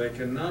capital so they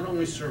can not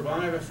only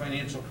survive a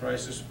financial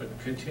crisis, but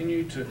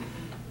continue to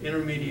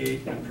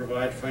intermediate and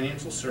provide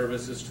financial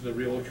services to the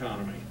real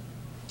economy.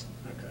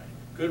 Okay.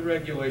 Good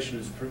regulation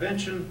is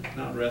prevention,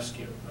 not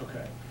rescue.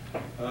 Okay.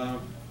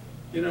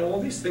 You know,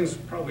 all these things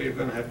probably are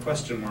going to have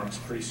question marks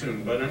pretty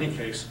soon, but in any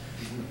case,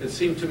 it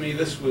seemed to me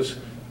this is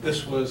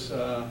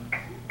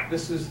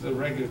the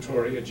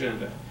regulatory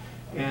agenda.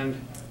 And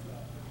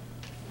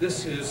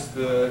this is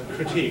the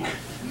critique.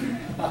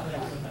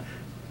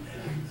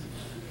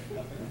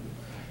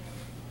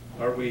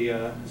 Are we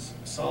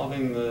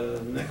solving the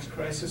next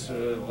crisis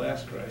or the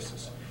last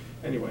crisis?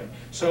 Anyway,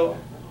 so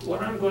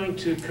what I'm going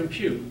to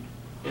compute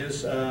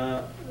is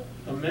a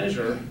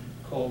measure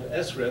called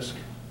S-risk,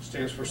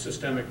 stands for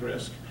systemic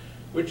risk,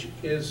 which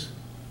is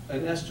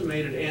an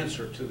estimated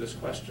answer to this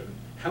question.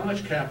 How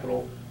much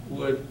capital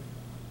would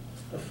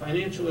a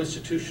financial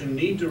institution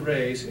need to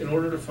raise in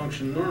order to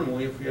function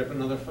normally if we have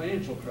another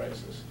financial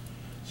crisis?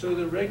 So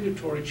the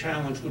regulatory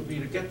challenge would be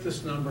to get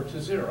this number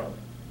to 0,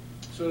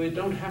 so they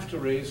don't have to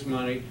raise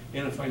money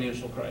in a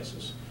financial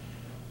crisis.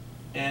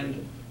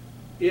 And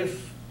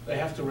if they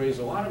have to raise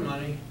a lot of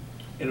money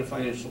in a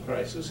financial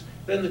crisis,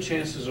 then the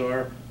chances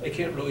are they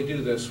can't really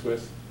do this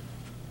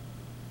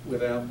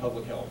without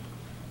public help.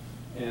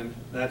 And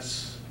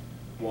that's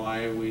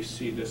why we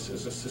see this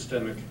as a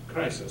systemic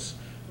crisis.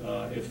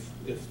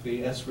 If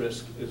the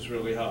S-risk is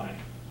really high.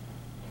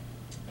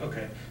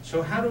 Okay,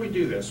 so how do we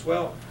do this?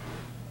 Well,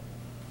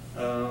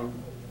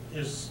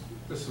 this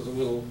is a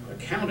little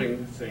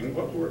accounting thing.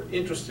 What we're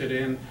interested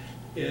in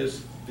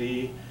is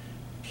the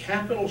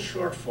capital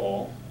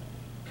shortfall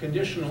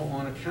conditional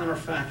on a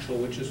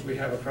counterfactual, which is we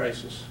have a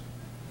crisis.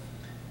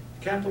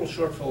 Capital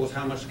shortfall is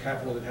how much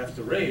capital they have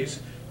to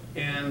raise,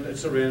 and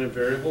it's a random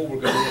variable.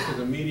 We're going to look at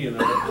the median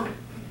of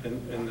it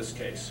in this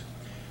case.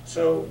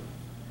 So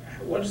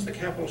what is the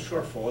capital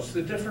shortfall? It's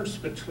the difference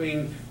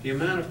between the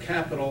amount of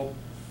capital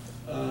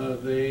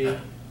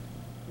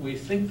we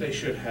think they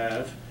should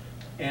have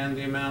and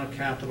the amount of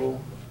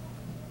capital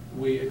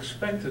we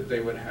expect that they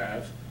would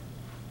have,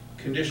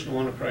 conditional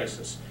on a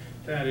crisis.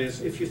 That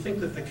is, if you think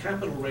that the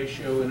capital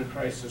ratio in a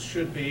crisis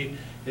should be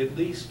at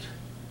least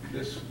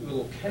this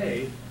little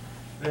k,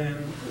 then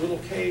little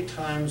k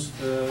times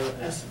the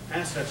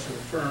assets of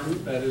the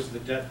firm, that is the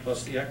debt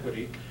plus the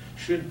equity,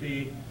 should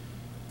be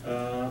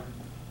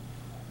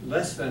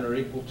less than or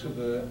equal to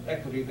the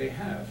equity they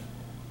have,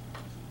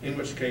 in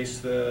which case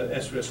the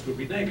S-risk would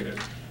be negative.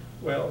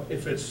 Well,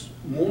 if it's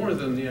more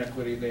than the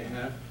equity they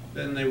have,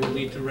 then they will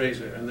need to raise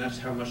it, and that's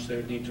how much they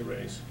would need to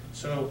raise.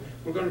 So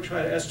we're going to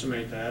try to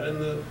estimate that, and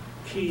the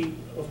key,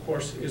 of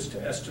course, is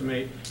to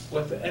estimate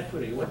what the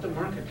equity, what the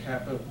market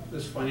cap of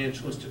this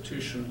financial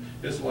institution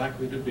is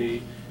likely to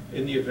be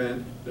in the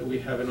event that we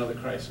have another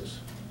crisis.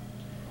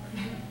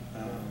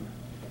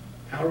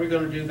 How are we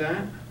going to do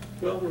that?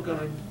 Well, we're going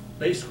to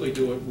basically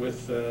do it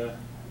with the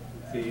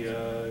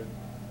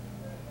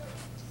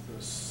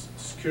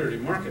security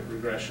market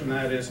regression.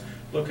 That is,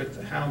 look at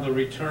how the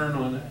return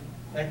on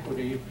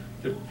equity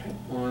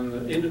on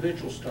the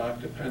individual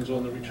stock depends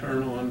on the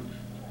return on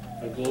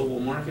a global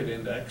market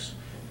index.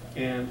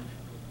 And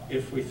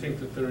if we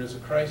think that there is a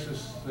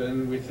crisis,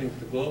 then we think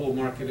the global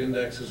market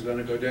index is going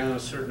to go down a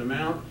certain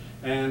amount,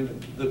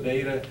 and the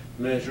beta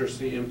measures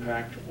the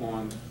impact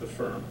on the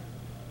firm.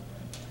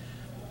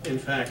 In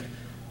fact,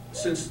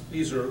 since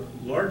these are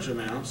large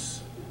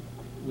amounts,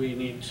 we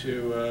need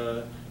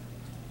to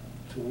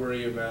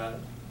worry about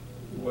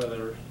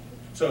whether,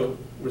 so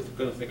we're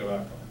going to think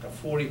about a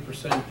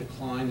 40%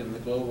 decline in the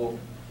global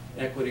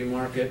equity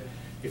market.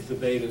 If the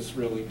beta is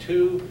really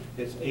 2,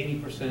 it's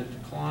 80%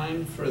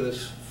 decline for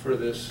this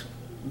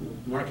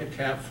market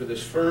cap for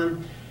this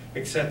firm,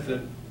 except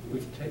that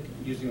we've taken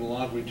using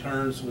log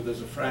returns with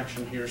as a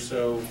fraction here,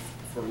 so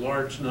for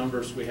large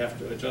numbers we have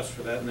to adjust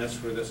for that, and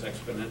that's where this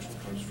exponential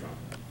comes from.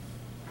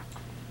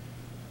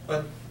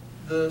 But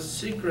the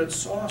secret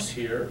sauce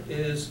here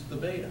is the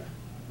beta.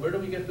 Where do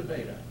we get the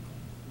beta?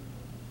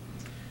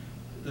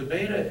 The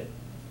beta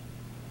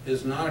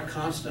is not a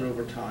constant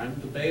over time.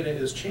 The beta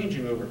is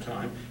changing over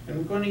time, and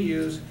we're going to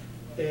use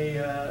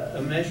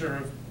a measure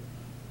of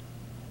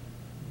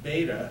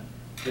beta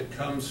that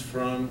comes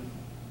from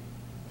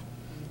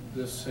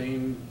the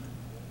same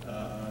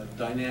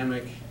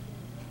dynamic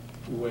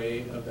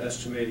way of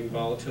estimating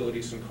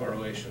volatilities and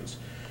correlations.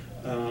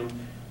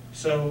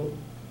 So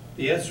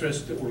the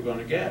S-risk that we're going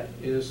to get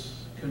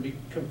can be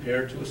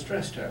compared to a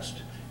stress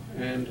test.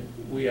 And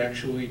we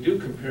actually do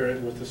compare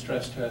it with the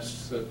stress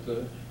tests that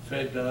the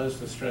Fed does,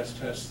 the stress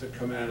tests that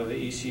come out of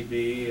the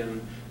ECB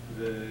and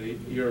the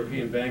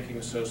European Banking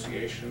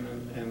Association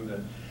and the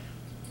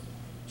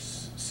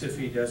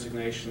SIFI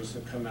designations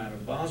that come out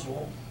of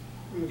Basel.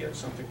 We get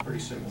something pretty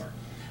similar.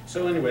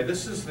 So anyway,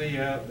 this is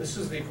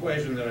the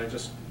equation that I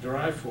just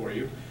derived for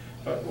you.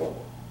 But what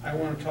I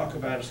want to talk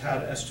about is how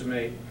to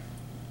estimate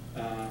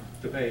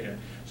the beta.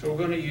 So we're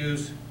going to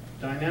use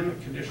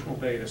dynamic conditional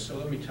beta. So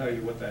let me tell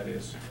you what that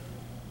is.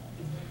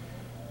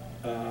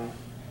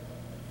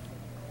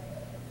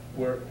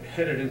 We're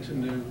headed into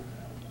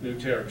new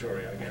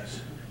territory, I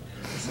guess,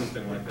 or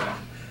something like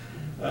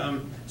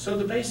that. So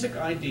the basic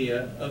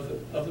idea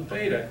of the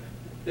beta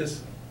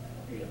is,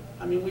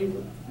 I mean, we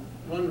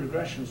run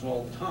regressions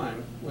all the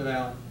time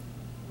without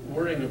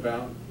worrying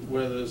about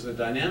whether there's a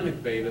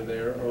dynamic beta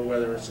there or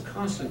whether it's a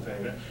constant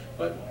beta,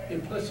 but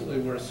implicitly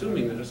we're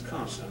assuming that it's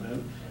constant.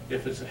 And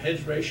if it's a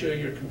hedge ratio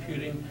you're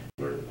computing,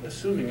 we're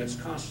assuming it's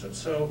constant.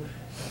 So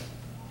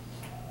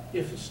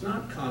if it's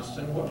not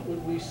constant, what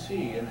would we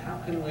see, and how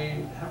can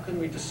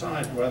we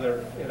decide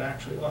whether it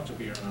actually ought to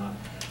be or not?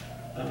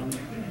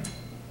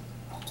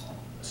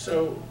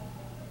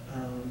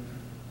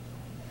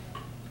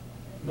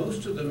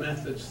 Most of the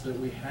methods that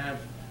we have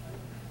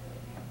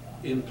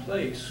in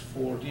place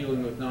for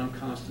dealing with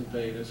non-constant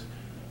betas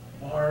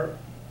are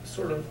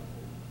sort of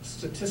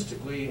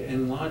statistically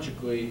and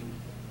logically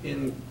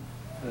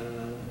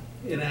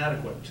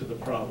inadequate to the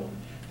problem.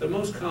 The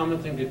most common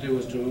thing to do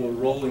is do a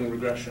rolling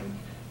regression.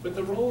 But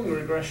the rolling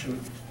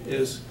regression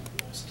is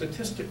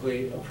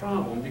statistically a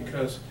problem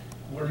because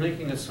we're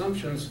making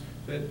assumptions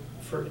that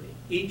for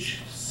each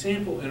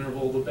sample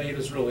interval the beta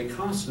is really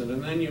constant,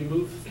 and then you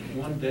move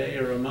one day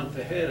or a month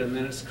ahead and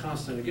then it's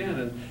constant again,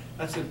 and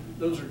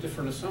those are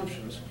different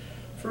assumptions.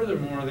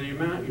 Furthermore, the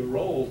amount you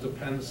roll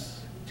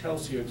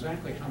tells you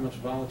exactly how much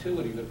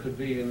volatility there could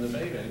be in the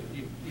beta.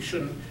 You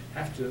shouldn't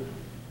have to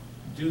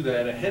do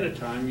that ahead of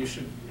time. You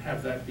should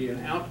have that be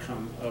an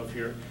outcome of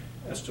your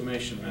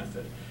estimation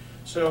method.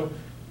 So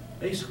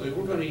basically,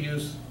 we're going to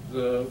use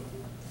the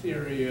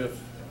theory of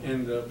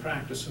and the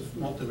practice of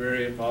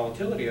multivariate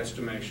volatility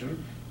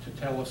estimation to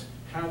tell us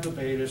how the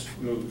betas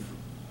move.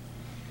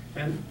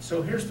 And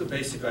so here's the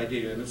basic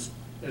idea, and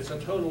it's a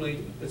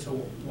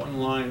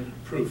one-line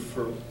proof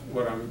for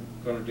what I'm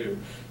going to do.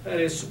 That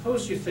is,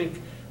 suppose you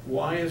think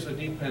y is a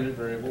dependent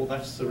variable,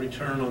 that's the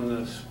return on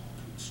the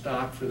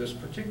stock for this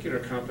particular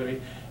company,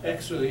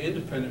 x are the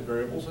independent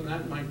variables, and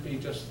that might be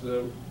just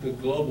the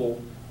global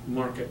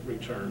market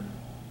return.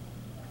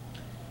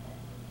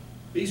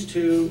 These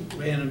two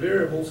random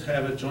variables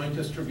have a joint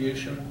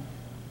distribution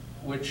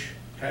which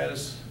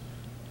has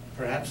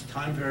perhaps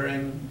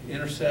time-varying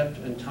intercept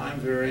and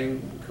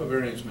time-varying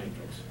covariance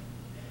matrix.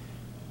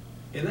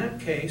 In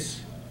that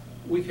case,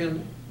 we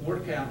can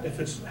work out, if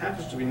it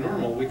happens to be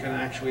normal, we can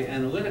actually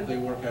analytically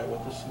work out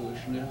what the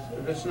solution is.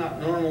 If it's not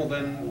normal,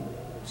 then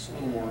it's a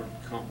little more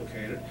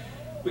complicated.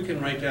 We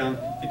can write down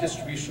the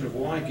distribution of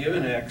y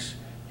given x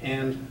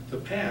and the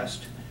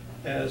past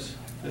as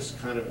this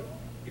kind of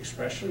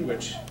expression,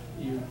 which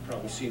you've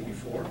probably seen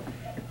before.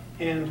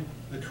 And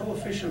the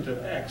coefficient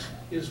of x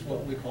is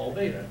what we call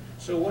beta.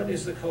 So what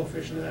is the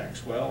coefficient of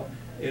x? Well,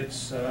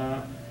 it's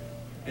the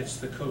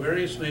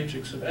covariance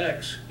matrix of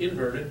x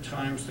inverted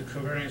times the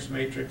covariance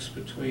matrix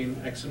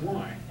between x and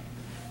y,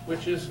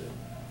 which is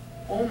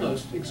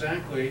almost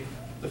exactly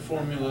the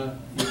formula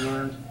you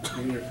learned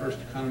in your first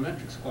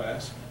econometrics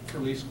class for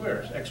least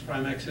squares, x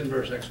prime x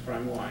inverse x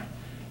prime y.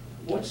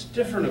 What's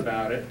different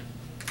about it,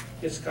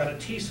 it's got a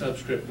t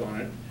subscript on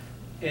it,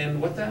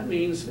 and what that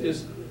means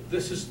is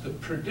this is the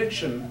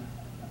prediction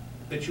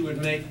that you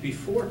would make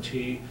before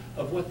t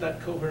of what that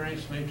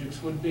covariance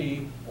matrix would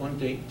be on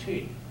date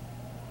t.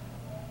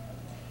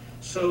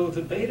 So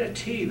the beta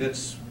t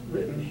that's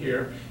written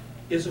here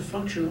is a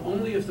function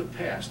only of the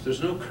past.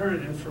 There's no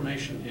current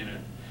information in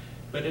it,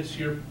 but it's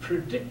your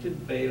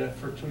predicted beta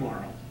for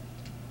tomorrow,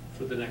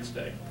 for the next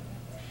day.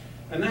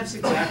 And that's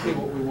exactly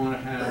what we want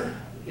to have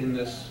in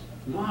this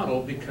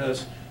model,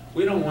 because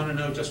we don't want to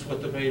know just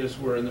what the betas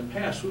were in the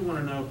past. We want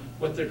to know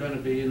what they're going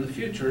to be in the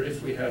future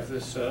if we have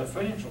this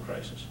financial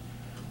crisis.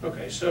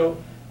 Okay, so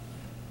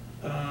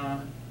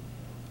how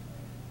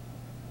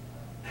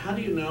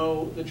do you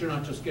know that you're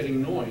not just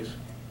getting noise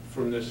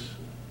from this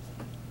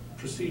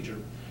procedure?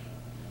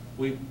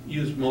 We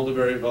use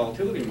multivariate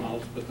volatility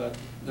models, but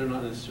they're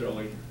not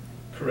necessarily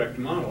correct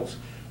models.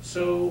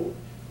 So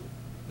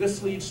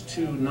this leads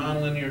to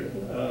nonlinear,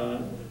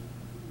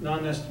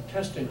 non-nested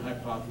testing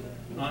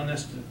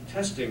non-nested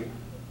testing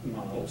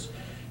models.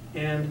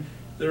 And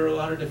there are a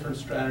lot of different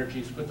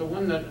strategies, but the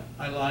one that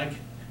I like,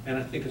 and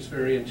I think it's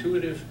very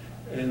intuitive,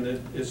 and that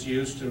is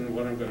used in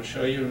what I'm going to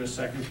show you in a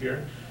second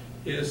here,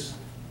 is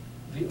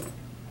the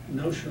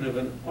notion of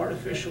an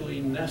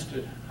artificially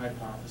nested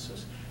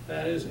hypothesis.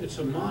 That is, it's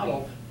a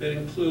model that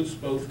includes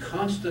both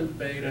constant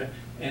beta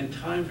and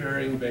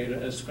time-varying beta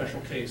as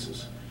special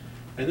cases.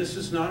 And this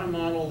is not a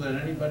model that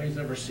anybody's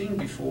ever seen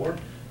before,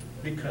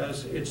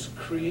 because it's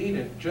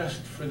created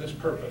just for this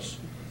purpose.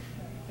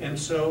 And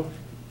so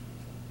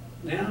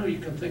now you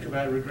can think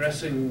about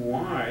regressing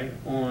y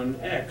on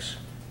x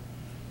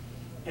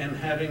and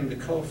having the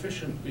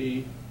coefficient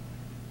be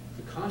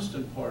the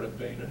constant part of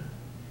beta,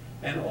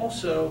 and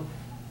also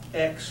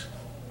x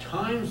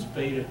times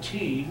beta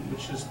t,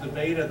 which is the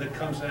beta that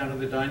comes out of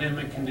the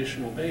dynamic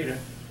conditional beta,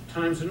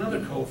 times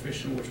another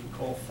coefficient which we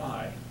call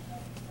phi.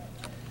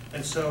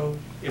 And so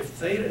if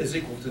theta is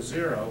equal to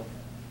 0,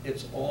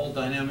 it's all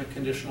dynamic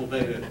conditional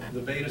beta. The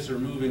betas are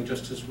moving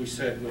just as we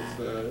said with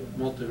the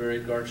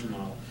multivariate Garchin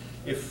model.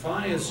 If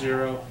phi is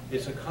 0,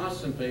 it's a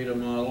constant beta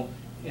model,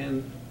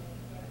 and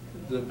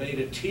the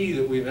beta t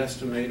that we've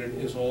estimated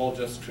is all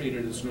just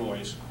treated as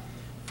noise.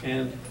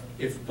 And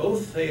if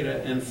both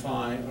theta and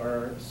phi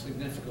are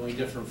significantly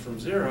different from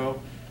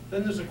 0,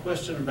 then there's a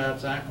question about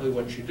exactly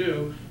what you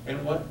do,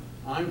 and what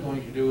I'm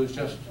going to do is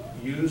just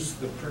use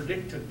the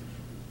predicted,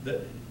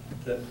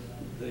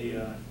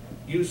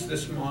 use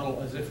this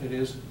model as if it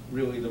is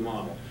really the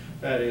model.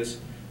 That is,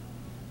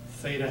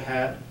 theta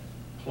hat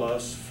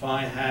plus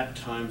phi hat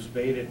times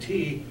beta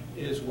t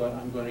is what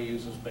I'm going to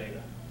use as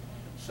beta.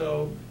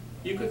 So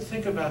you could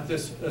think about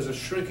this as a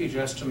shrinkage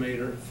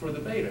estimator for the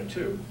beta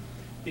too,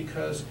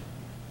 because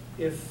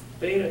if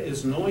beta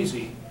is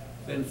noisy,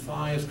 then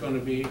phi is going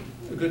to be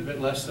a good bit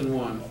less than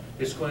 1.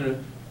 It's going to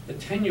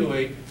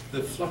attenuate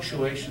the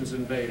fluctuations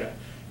in beta.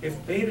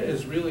 If beta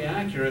is really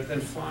accurate, then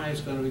phi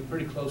is going to be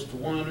pretty close to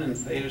 1, and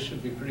theta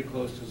should be pretty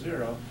close to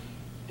 0.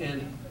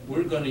 And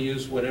we're going to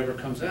use whatever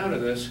comes out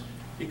of this,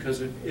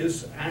 because it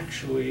is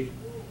actually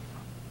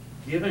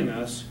giving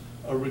us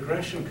a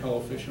regression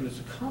coefficient. It's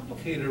a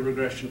complicated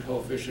regression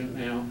coefficient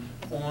now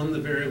on the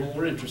variable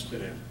we're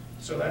interested in.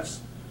 So that's,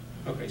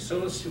 okay, so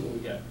let's see what we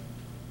get.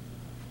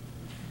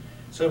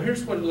 So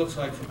here's what it looks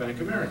like for Bank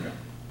of America.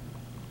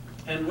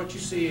 And what you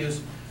see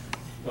is,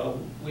 well,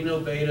 we know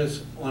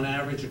betas on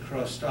average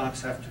across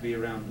stocks have to be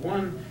around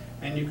 1,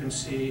 and you can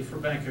see for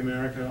Bank of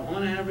America,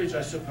 on average,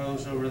 I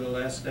suppose, over the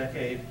last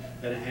decade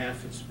and a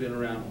half, it's been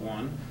around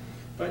 1.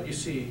 But you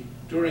see,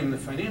 during the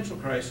financial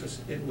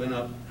crisis, it went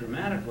up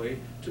dramatically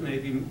to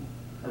maybe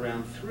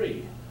around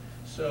 3.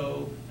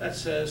 So that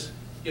says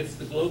if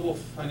the global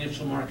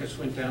financial markets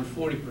went down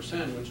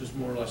 40%, which is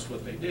more or less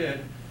what they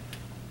did,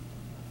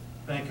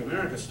 Bank of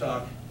America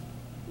stock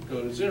would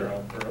go to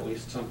 0, or at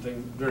least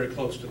something very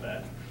close to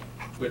that,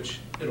 which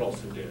it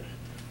also did.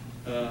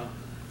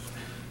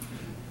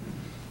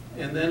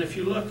 And then if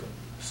you look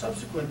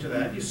subsequent to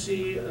that, you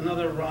see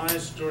another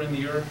rise during the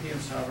European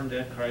sovereign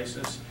debt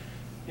crisis.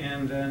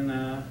 And then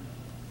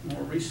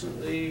more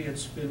recently,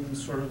 it's been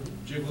sort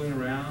of jiggling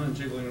around and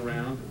jiggling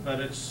around, but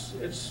it's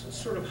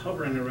sort of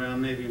hovering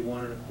around maybe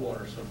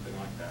 1.25, something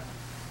like that.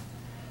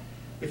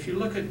 If you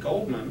look at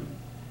Goldman,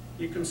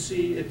 you can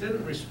see it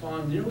didn't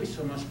respond nearly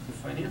so much to the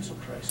financial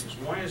crisis.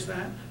 Why is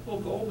that? Well,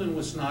 Goldman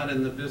was not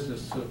in the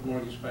business of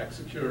mortgage-backed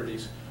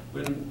securities.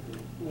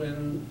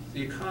 When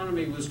the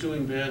economy was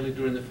doing badly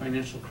during the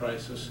financial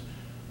crisis,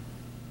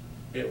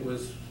 it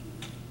was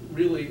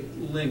really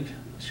linked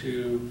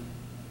to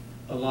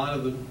a lot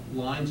of the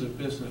lines of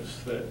business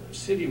that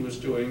Citi was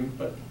doing,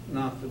 but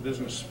not the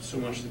business so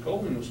much that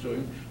Goldman was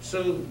doing.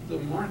 So the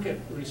market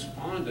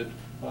responded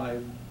by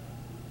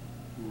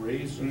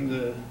raising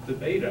the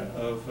beta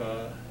of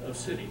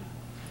Citi.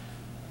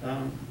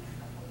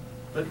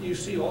 But you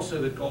see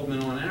also that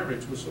Goldman on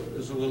average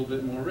is a little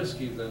bit more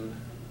risky than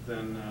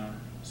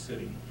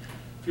Citi.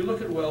 If you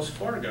look at Wells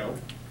Fargo,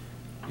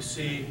 you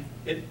see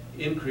it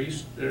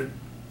increased. They're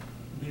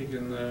big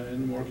in the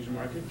mortgage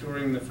market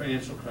during the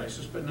financial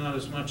crisis, but not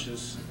as much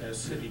as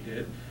Citi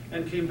did,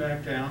 and came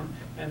back down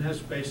and has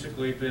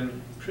basically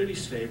been pretty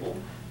stable.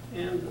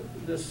 And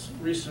this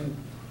recent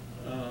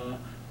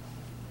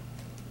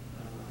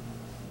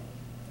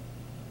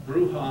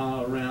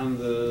brouhaha around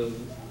the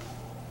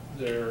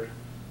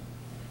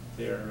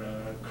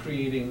they're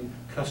creating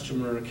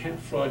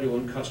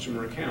fraudulent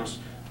customer accounts.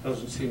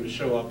 Doesn't seem to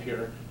show up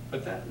here,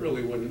 but that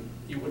really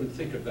you wouldn't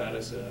think of that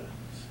as a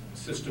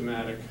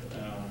systematic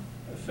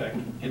effect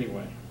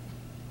anyway.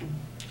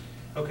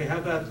 Okay, how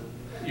about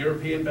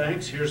European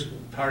banks? Here's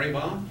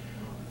Paribas.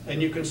 And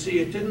you can see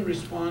it didn't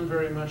respond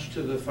very much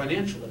to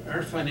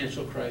our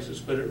financial crisis,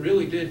 but it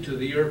really did to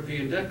the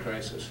European debt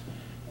crisis.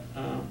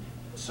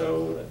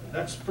 So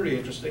that's pretty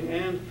interesting.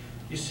 And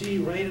you see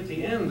right at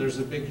the end, there's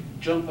a big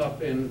jump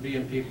up in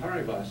BNP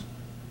Paribas.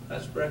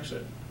 That's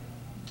Brexit.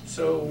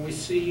 So we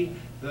see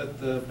that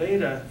the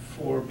beta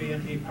for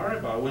BNP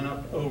Paribas went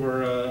up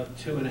over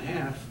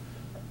 2.5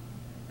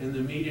 in the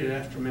immediate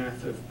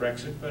aftermath of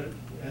Brexit, but it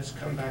has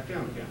come back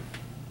down again.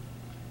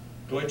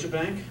 Deutsche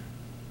Bank,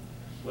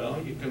 well,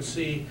 you can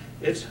see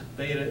its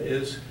beta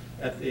is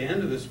at the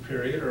end of this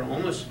period, or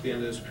almost at the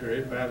end of this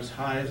period, about as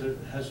high as it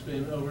has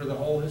been over the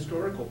whole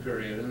historical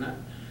period. And that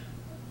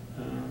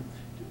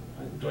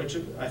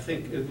I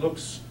think it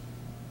looks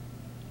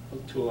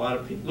to a lot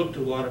of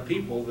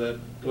people that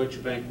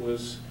Deutsche Bank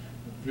was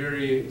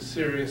very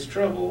serious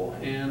trouble,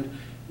 and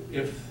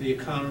if the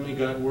economy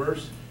got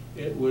worse,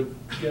 it would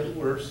get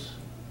worse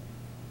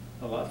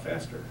a lot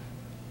faster.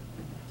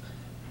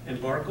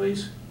 And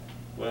Barclays,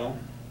 well,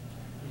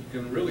 you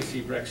can really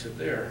see Brexit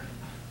there.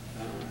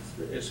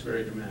 It's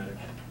very dramatic.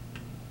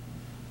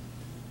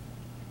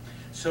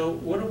 So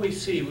what do we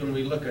see when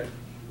we look at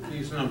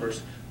these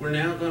numbers? We're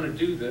now going to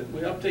do that.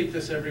 We update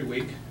this every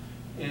week,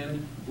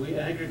 and we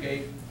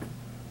aggregate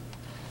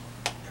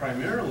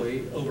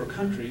primarily over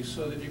countries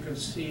so that you can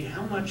see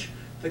how much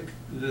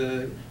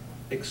the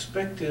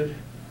expected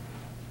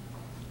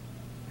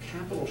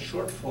capital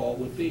shortfall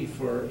would be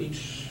for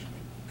each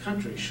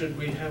country should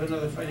we have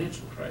another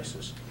financial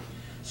crisis.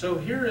 So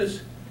here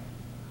is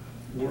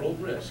world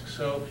risk.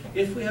 So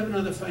if we have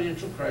another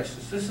financial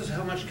crisis, this is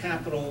how much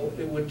capital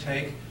it would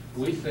take,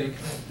 we think,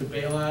 to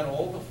bail out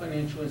all the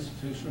financial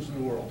institutions in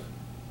the world.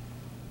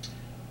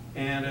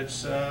 And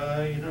it's,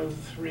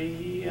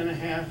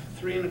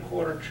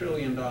 $3.25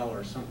 trillion,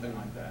 something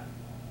like that.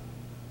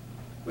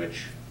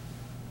 Which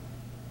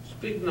is a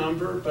big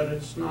number, but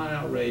it's not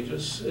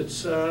outrageous.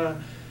 It's,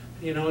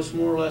 it's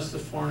more or less the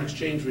foreign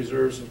exchange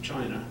reserves of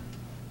China.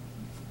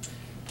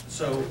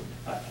 So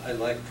I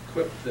like the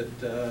quip that,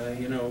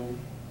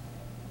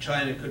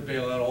 China could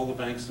bail out all the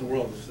banks in the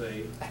world if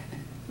they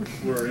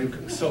were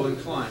so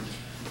inclined.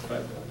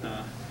 But,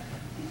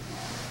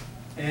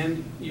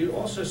 and you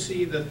also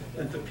see that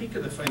at the peak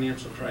of the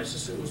financial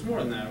crisis, it was more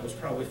than that. It was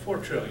probably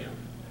 $4 trillion.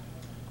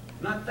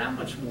 Not that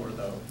much more,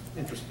 though,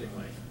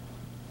 interestingly.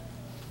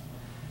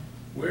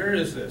 Where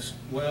is this?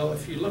 Well,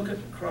 if you look at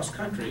across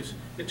countries,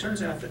 it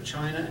turns out that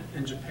China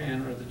and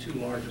Japan are the two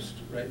largest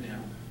right now.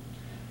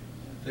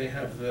 They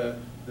have the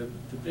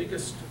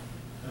biggest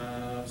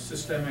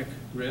systemic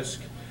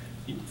risk,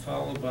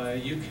 followed by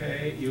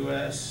UK,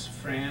 US,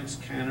 France,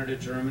 Canada,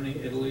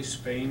 Germany, Italy,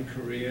 Spain,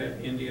 Korea,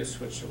 India,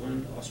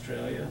 Switzerland,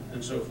 Australia,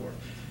 and so forth.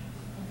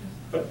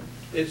 But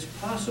it's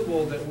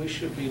possible that we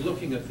should be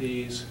looking at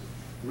these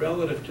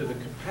relative to the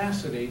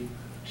capacity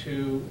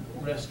to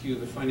rescue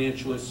the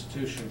financial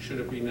institution, should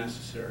it be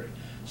necessary.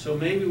 So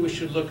maybe we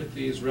should look at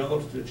these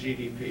relative to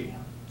GDP.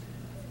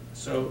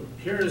 So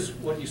here's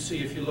what you see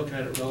if you look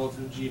at it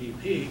relative to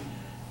GDP.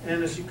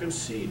 And as you can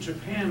see,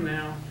 Japan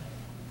now,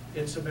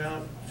 it's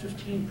about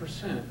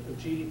 15% of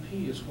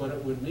GDP is what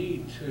it would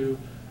need to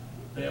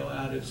bail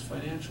out its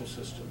financial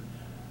system.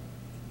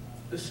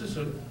 This is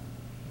a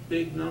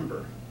big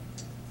number.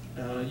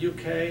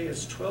 UK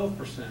is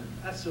 12%.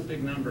 That's a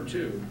big number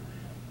too.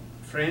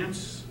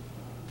 France,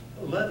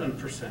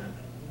 11%.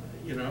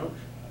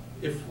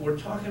 If we're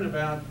talking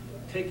about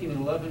taking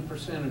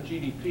 11% of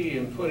GDP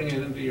and putting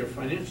it into your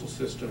financial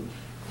system,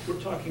 we're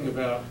talking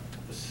about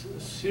a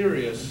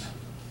serious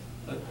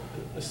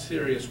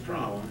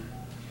problem.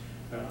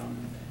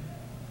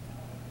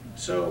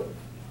 So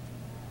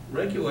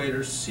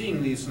regulators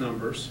seeing these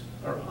numbers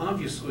are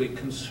obviously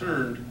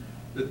concerned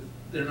that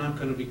they're not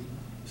going to be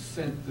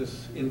sent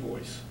this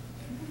invoice.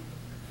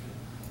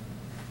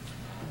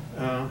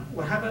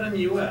 Well, how about in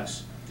the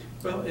US?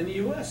 Well, in the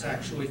US,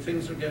 actually,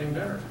 things are getting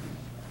better.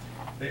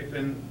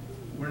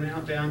 We're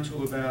now down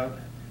to about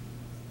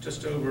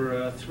just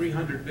over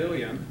 300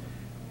 billion.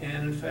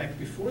 And in fact,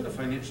 before the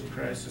financial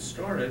crisis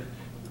started,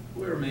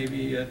 we were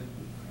maybe at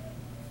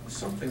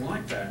something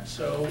like that.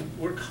 So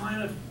we're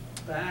kind of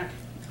back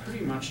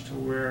pretty much to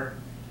where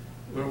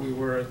we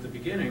were at the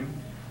beginning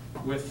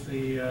with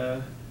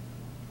the,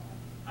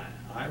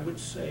 I would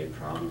say,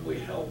 probably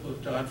help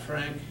of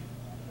Dodd-Frank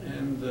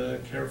and the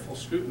careful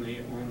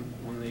scrutiny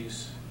on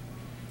these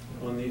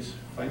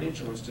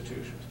financial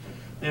institutions.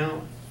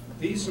 Now,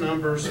 these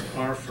numbers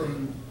are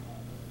from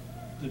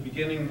the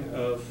beginning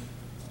of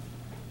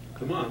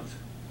the month.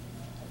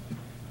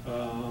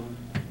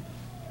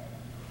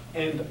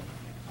 And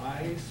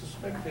I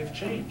suspect they've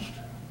changed.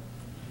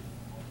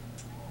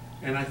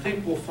 And I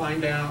think we'll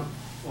find out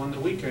on the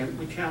weekend.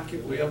 We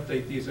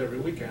update these every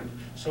weekend.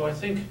 So I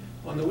think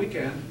on the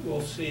weekend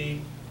we'll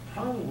see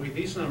probably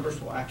these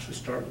numbers will actually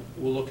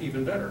will look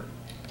even better.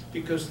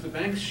 because the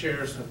bank's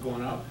shares have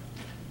gone up.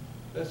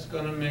 That's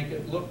going to make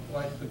it look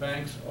like the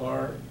banks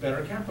are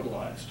better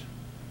capitalized.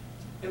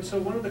 And so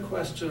one of the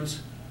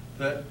questions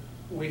that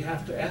we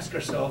have to ask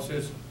ourselves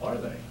is, are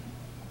they?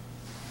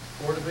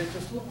 Or do they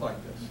just look like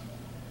this?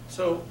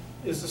 So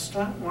is the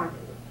stock market,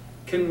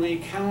 can we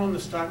count on the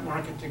stock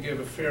market to give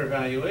a fair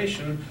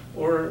valuation,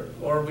 or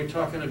are we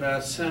talking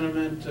about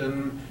sentiment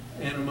and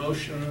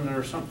emotion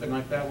or something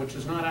like that, which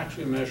is not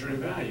actually measuring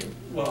value?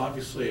 Well,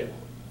 obviously,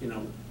 we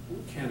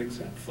can't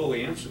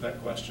fully answer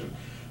that question.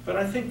 But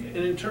I think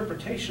an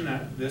interpretation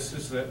of this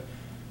is that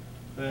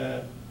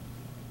the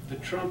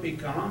Trump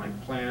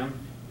economic plan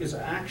is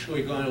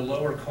actually going to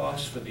lower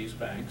costs for these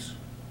banks.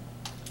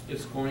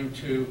 It's going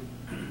to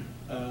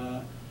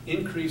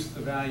increase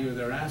the value of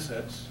their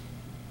assets,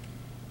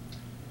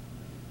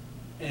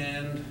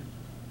 and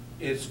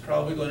it's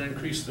probably going to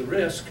increase the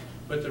risk,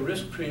 but the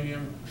risk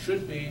premium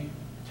should be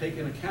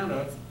taken account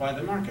of by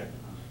the market.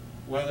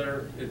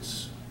 Whether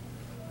it's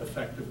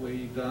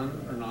effectively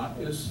done or not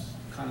is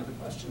kind of the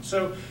question.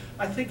 So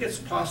I think it's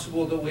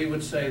possible that we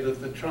would say that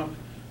the Trump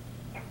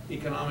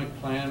economic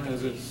plan,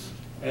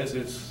 as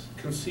it's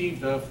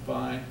conceived of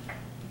by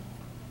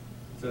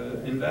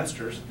the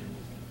investors,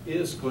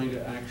 is going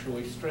to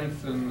actually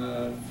strengthen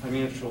the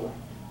financial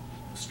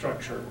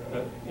structure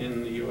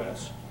in the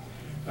U.S.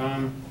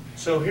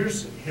 So here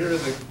are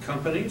the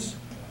companies.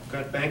 We've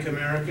got Bank of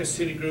America,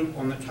 Citigroup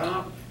on the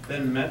top,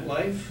 then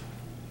MetLife,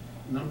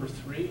 number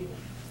 3.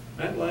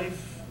 MetLife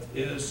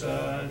is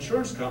an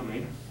insurance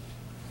company.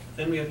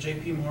 Then we have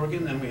J.P.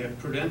 Morgan, then we have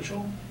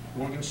Prudential,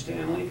 Morgan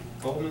Stanley,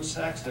 Goldman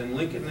Sachs, then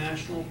Lincoln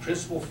National,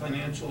 Principal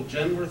Financial,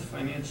 Genworth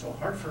Financial,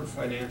 Hartford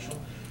Financial.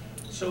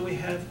 So we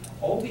have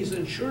all these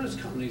insurance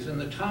companies in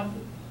the top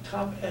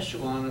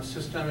echelon of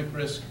systemic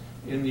risk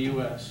in the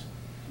U.S.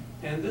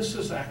 And this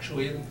is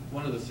actually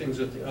one of the things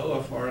that the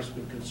OFR has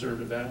been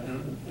concerned about,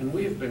 and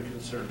we have been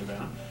concerned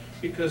about,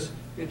 because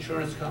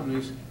insurance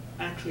companies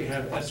actually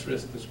have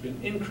S-risk that's been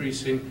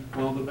increasing,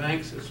 while the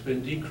banks it's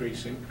been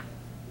decreasing.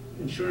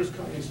 Insurance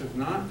companies have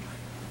not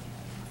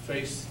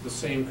faced the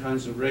same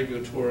kinds of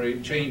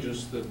regulatory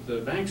changes that the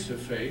banks have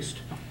faced,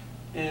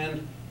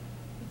 and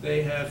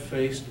they have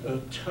faced a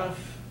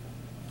tough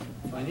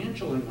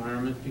financial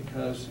environment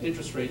because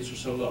interest rates are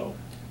so low.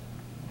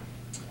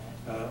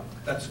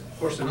 That's, of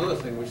course, another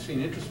thing. We've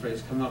seen interest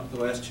rates come up the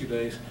last 2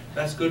 days.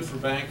 That's good for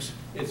banks.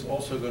 It's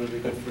also going to be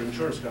good for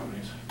insurance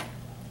companies.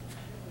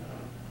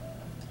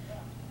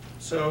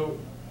 So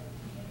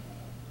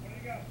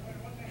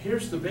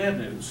here's the bad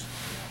news.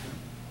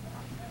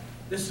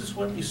 This is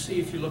what you see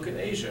if you look at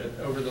Asia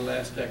over the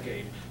last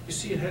decade. You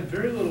see it had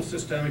very little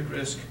systemic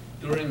risk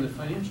during the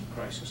financial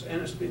crisis,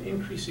 and it's been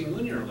increasing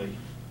linearly,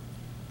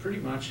 pretty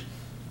much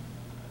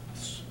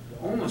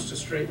almost a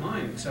straight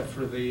line, except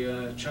for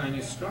the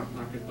Chinese stock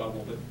market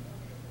bubble that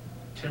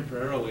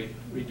temporarily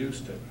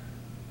reduced it.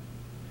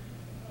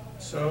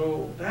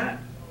 So that,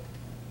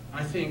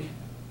 I think,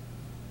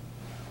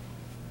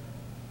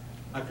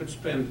 I could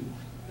spend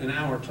an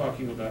hour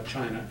talking about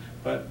China,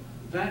 but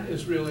that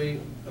is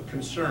really a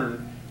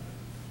concern.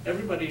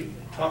 Everybody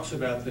talks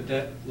about the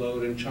debt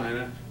load in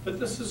China, but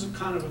this is a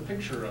kind of a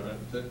picture of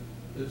it that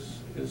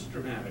is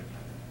dramatic.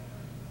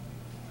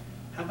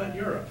 How about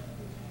Europe?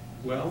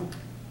 Well,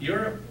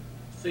 Europe,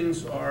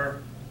 things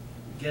are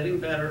getting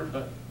better,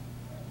 but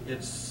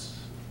it's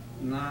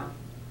not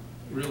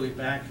really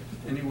back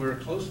anywhere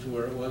close to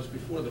where it was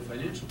before the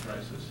financial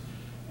crisis.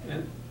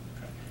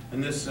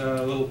 And this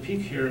little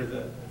peak here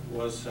that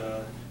was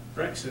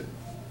Brexit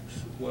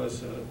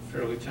was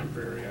fairly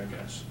temporary, I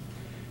guess.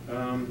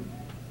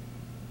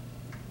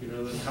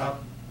 The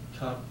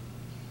top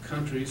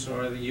countries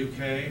are the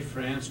UK,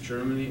 France,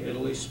 Germany,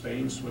 Italy,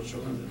 Spain,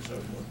 Switzerland, and so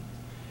forth.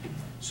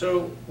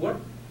 So what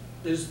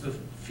is the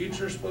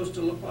future supposed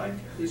to look like?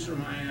 These are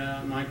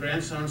my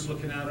grandsons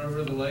looking out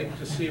over the lake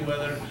to see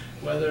whether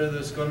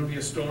there's going to be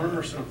a storm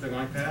or something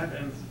like that.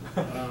 And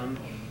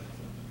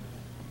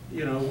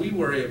we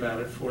worry about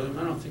it for them.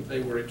 I don't think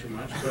they worry too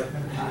much, but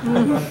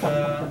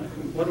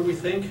what do we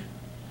think?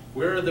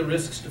 Where are the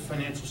risks to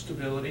financial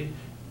stability?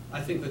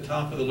 I think the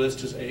top of the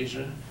list is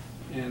Asia,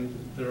 and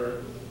there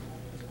are,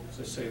 as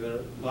I say, there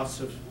are lots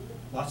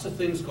of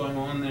things going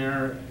on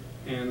there,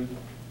 and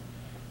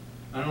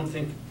I don't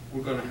think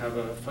we're going to have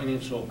a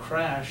financial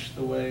crash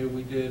the way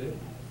we did,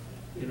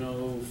 in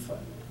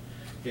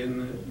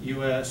the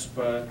U.S.,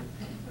 but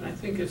I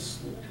think the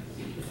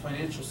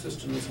financial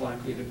system is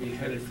likely to be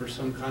headed for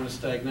some kind of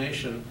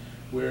stagnation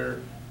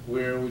where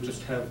we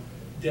just have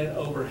debt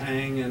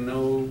overhang and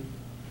no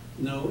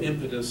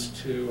impetus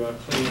to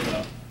clean it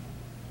up.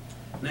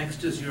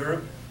 Next is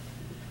Europe,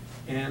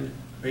 and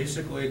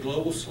basically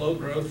global slow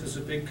growth is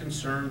a big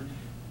concern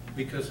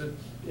because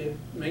it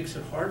makes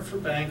it hard for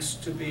banks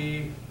to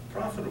be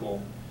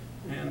profitable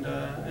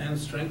and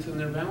strengthen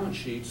their balance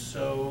sheets,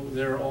 so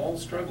they're all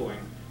struggling,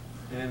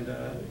 and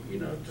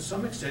to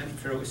some extent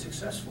fairly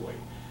successfully.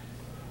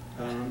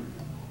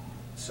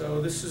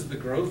 So this is the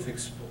growth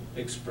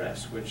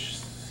express, which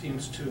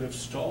seems to have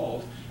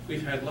stalled.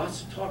 We've had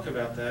lots of talk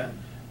about that,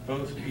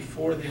 both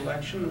before the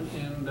election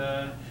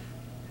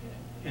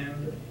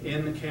and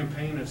in the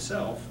campaign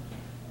itself.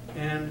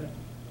 And,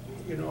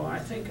 you know, I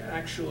think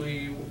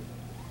actually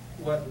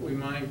what we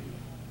might,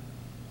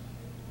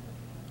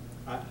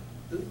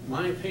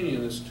 my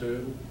opinion as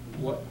to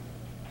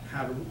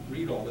how to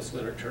read all this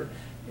literature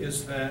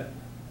is that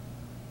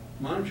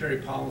monetary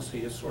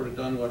policy has sort of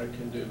done what it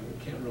can do.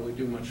 It can't really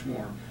do much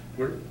more.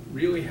 We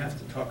really have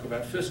to talk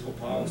about fiscal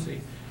policy.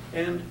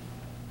 And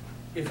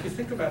if you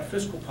think about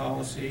fiscal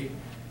policy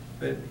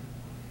that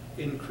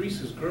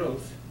increases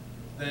growth,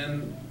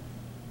 then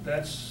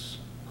that's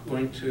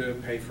going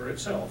to pay for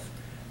itself.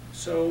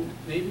 So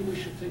maybe we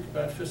should think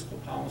about fiscal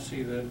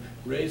policy that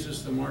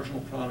raises the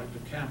marginal product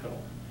of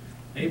capital.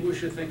 Maybe we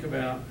should think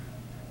about,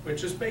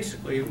 which is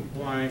basically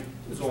why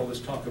there's all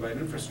this talk about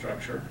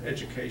infrastructure,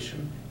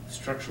 education,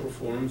 structural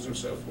reforms, and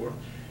so forth.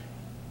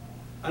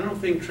 I don't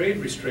think trade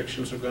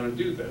restrictions are going to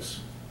do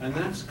this. And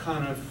that's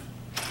kind of,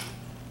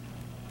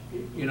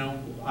 you know,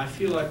 I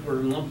feel like we're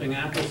lumping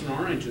apples and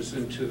oranges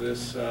into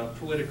this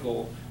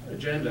political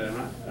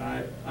agenda.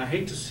 And I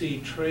hate to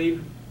see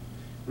trade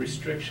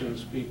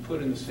restrictions be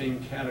put in the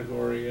same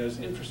category as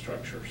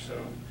infrastructure.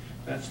 So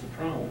that's the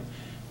problem.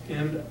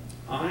 And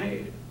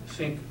I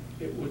think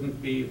it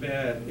wouldn't be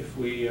bad if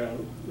we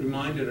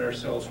reminded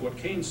ourselves what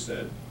Keynes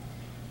said.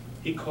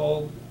 He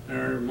called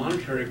our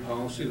monetary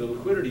policy the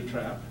liquidity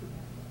trap.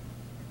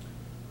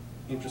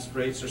 Interest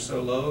rates are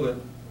so low that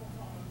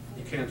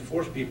you can't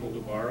force people to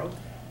borrow.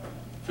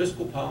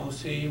 Fiscal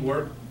policy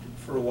worked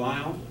for a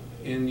while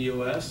in the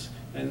US,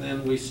 and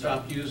then we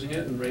stopped using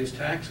it and raised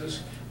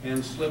taxes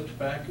and slipped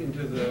back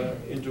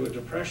into a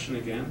depression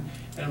again,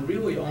 and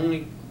really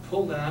only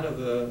pulled out of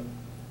the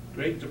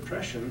Great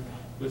Depression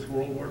with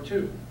World War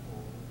II.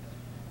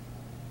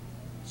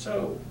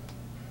 So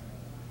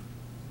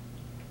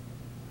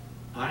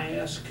I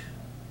ask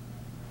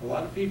a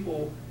lot of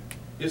people,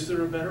 is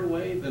there a better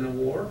way than a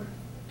war?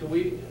 Do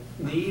we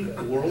need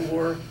a World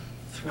War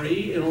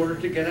III in order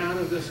to get out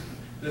of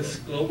this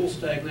global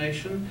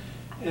stagnation?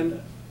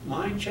 And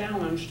my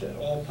challenge to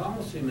all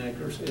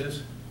policymakers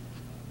is,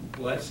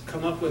 let's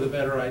come up with a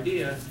better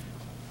idea.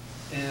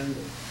 And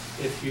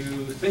if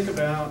you think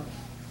about,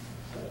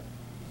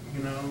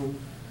 you know,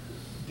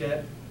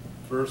 debt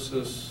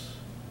versus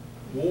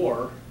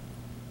war,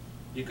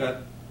 you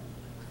got,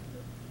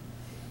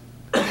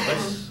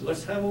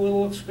 let's have a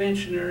little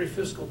expansionary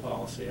fiscal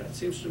policy. It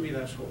seems to me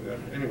that's what we got.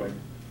 Anyway,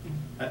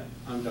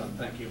 I'm done.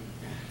 Thank you.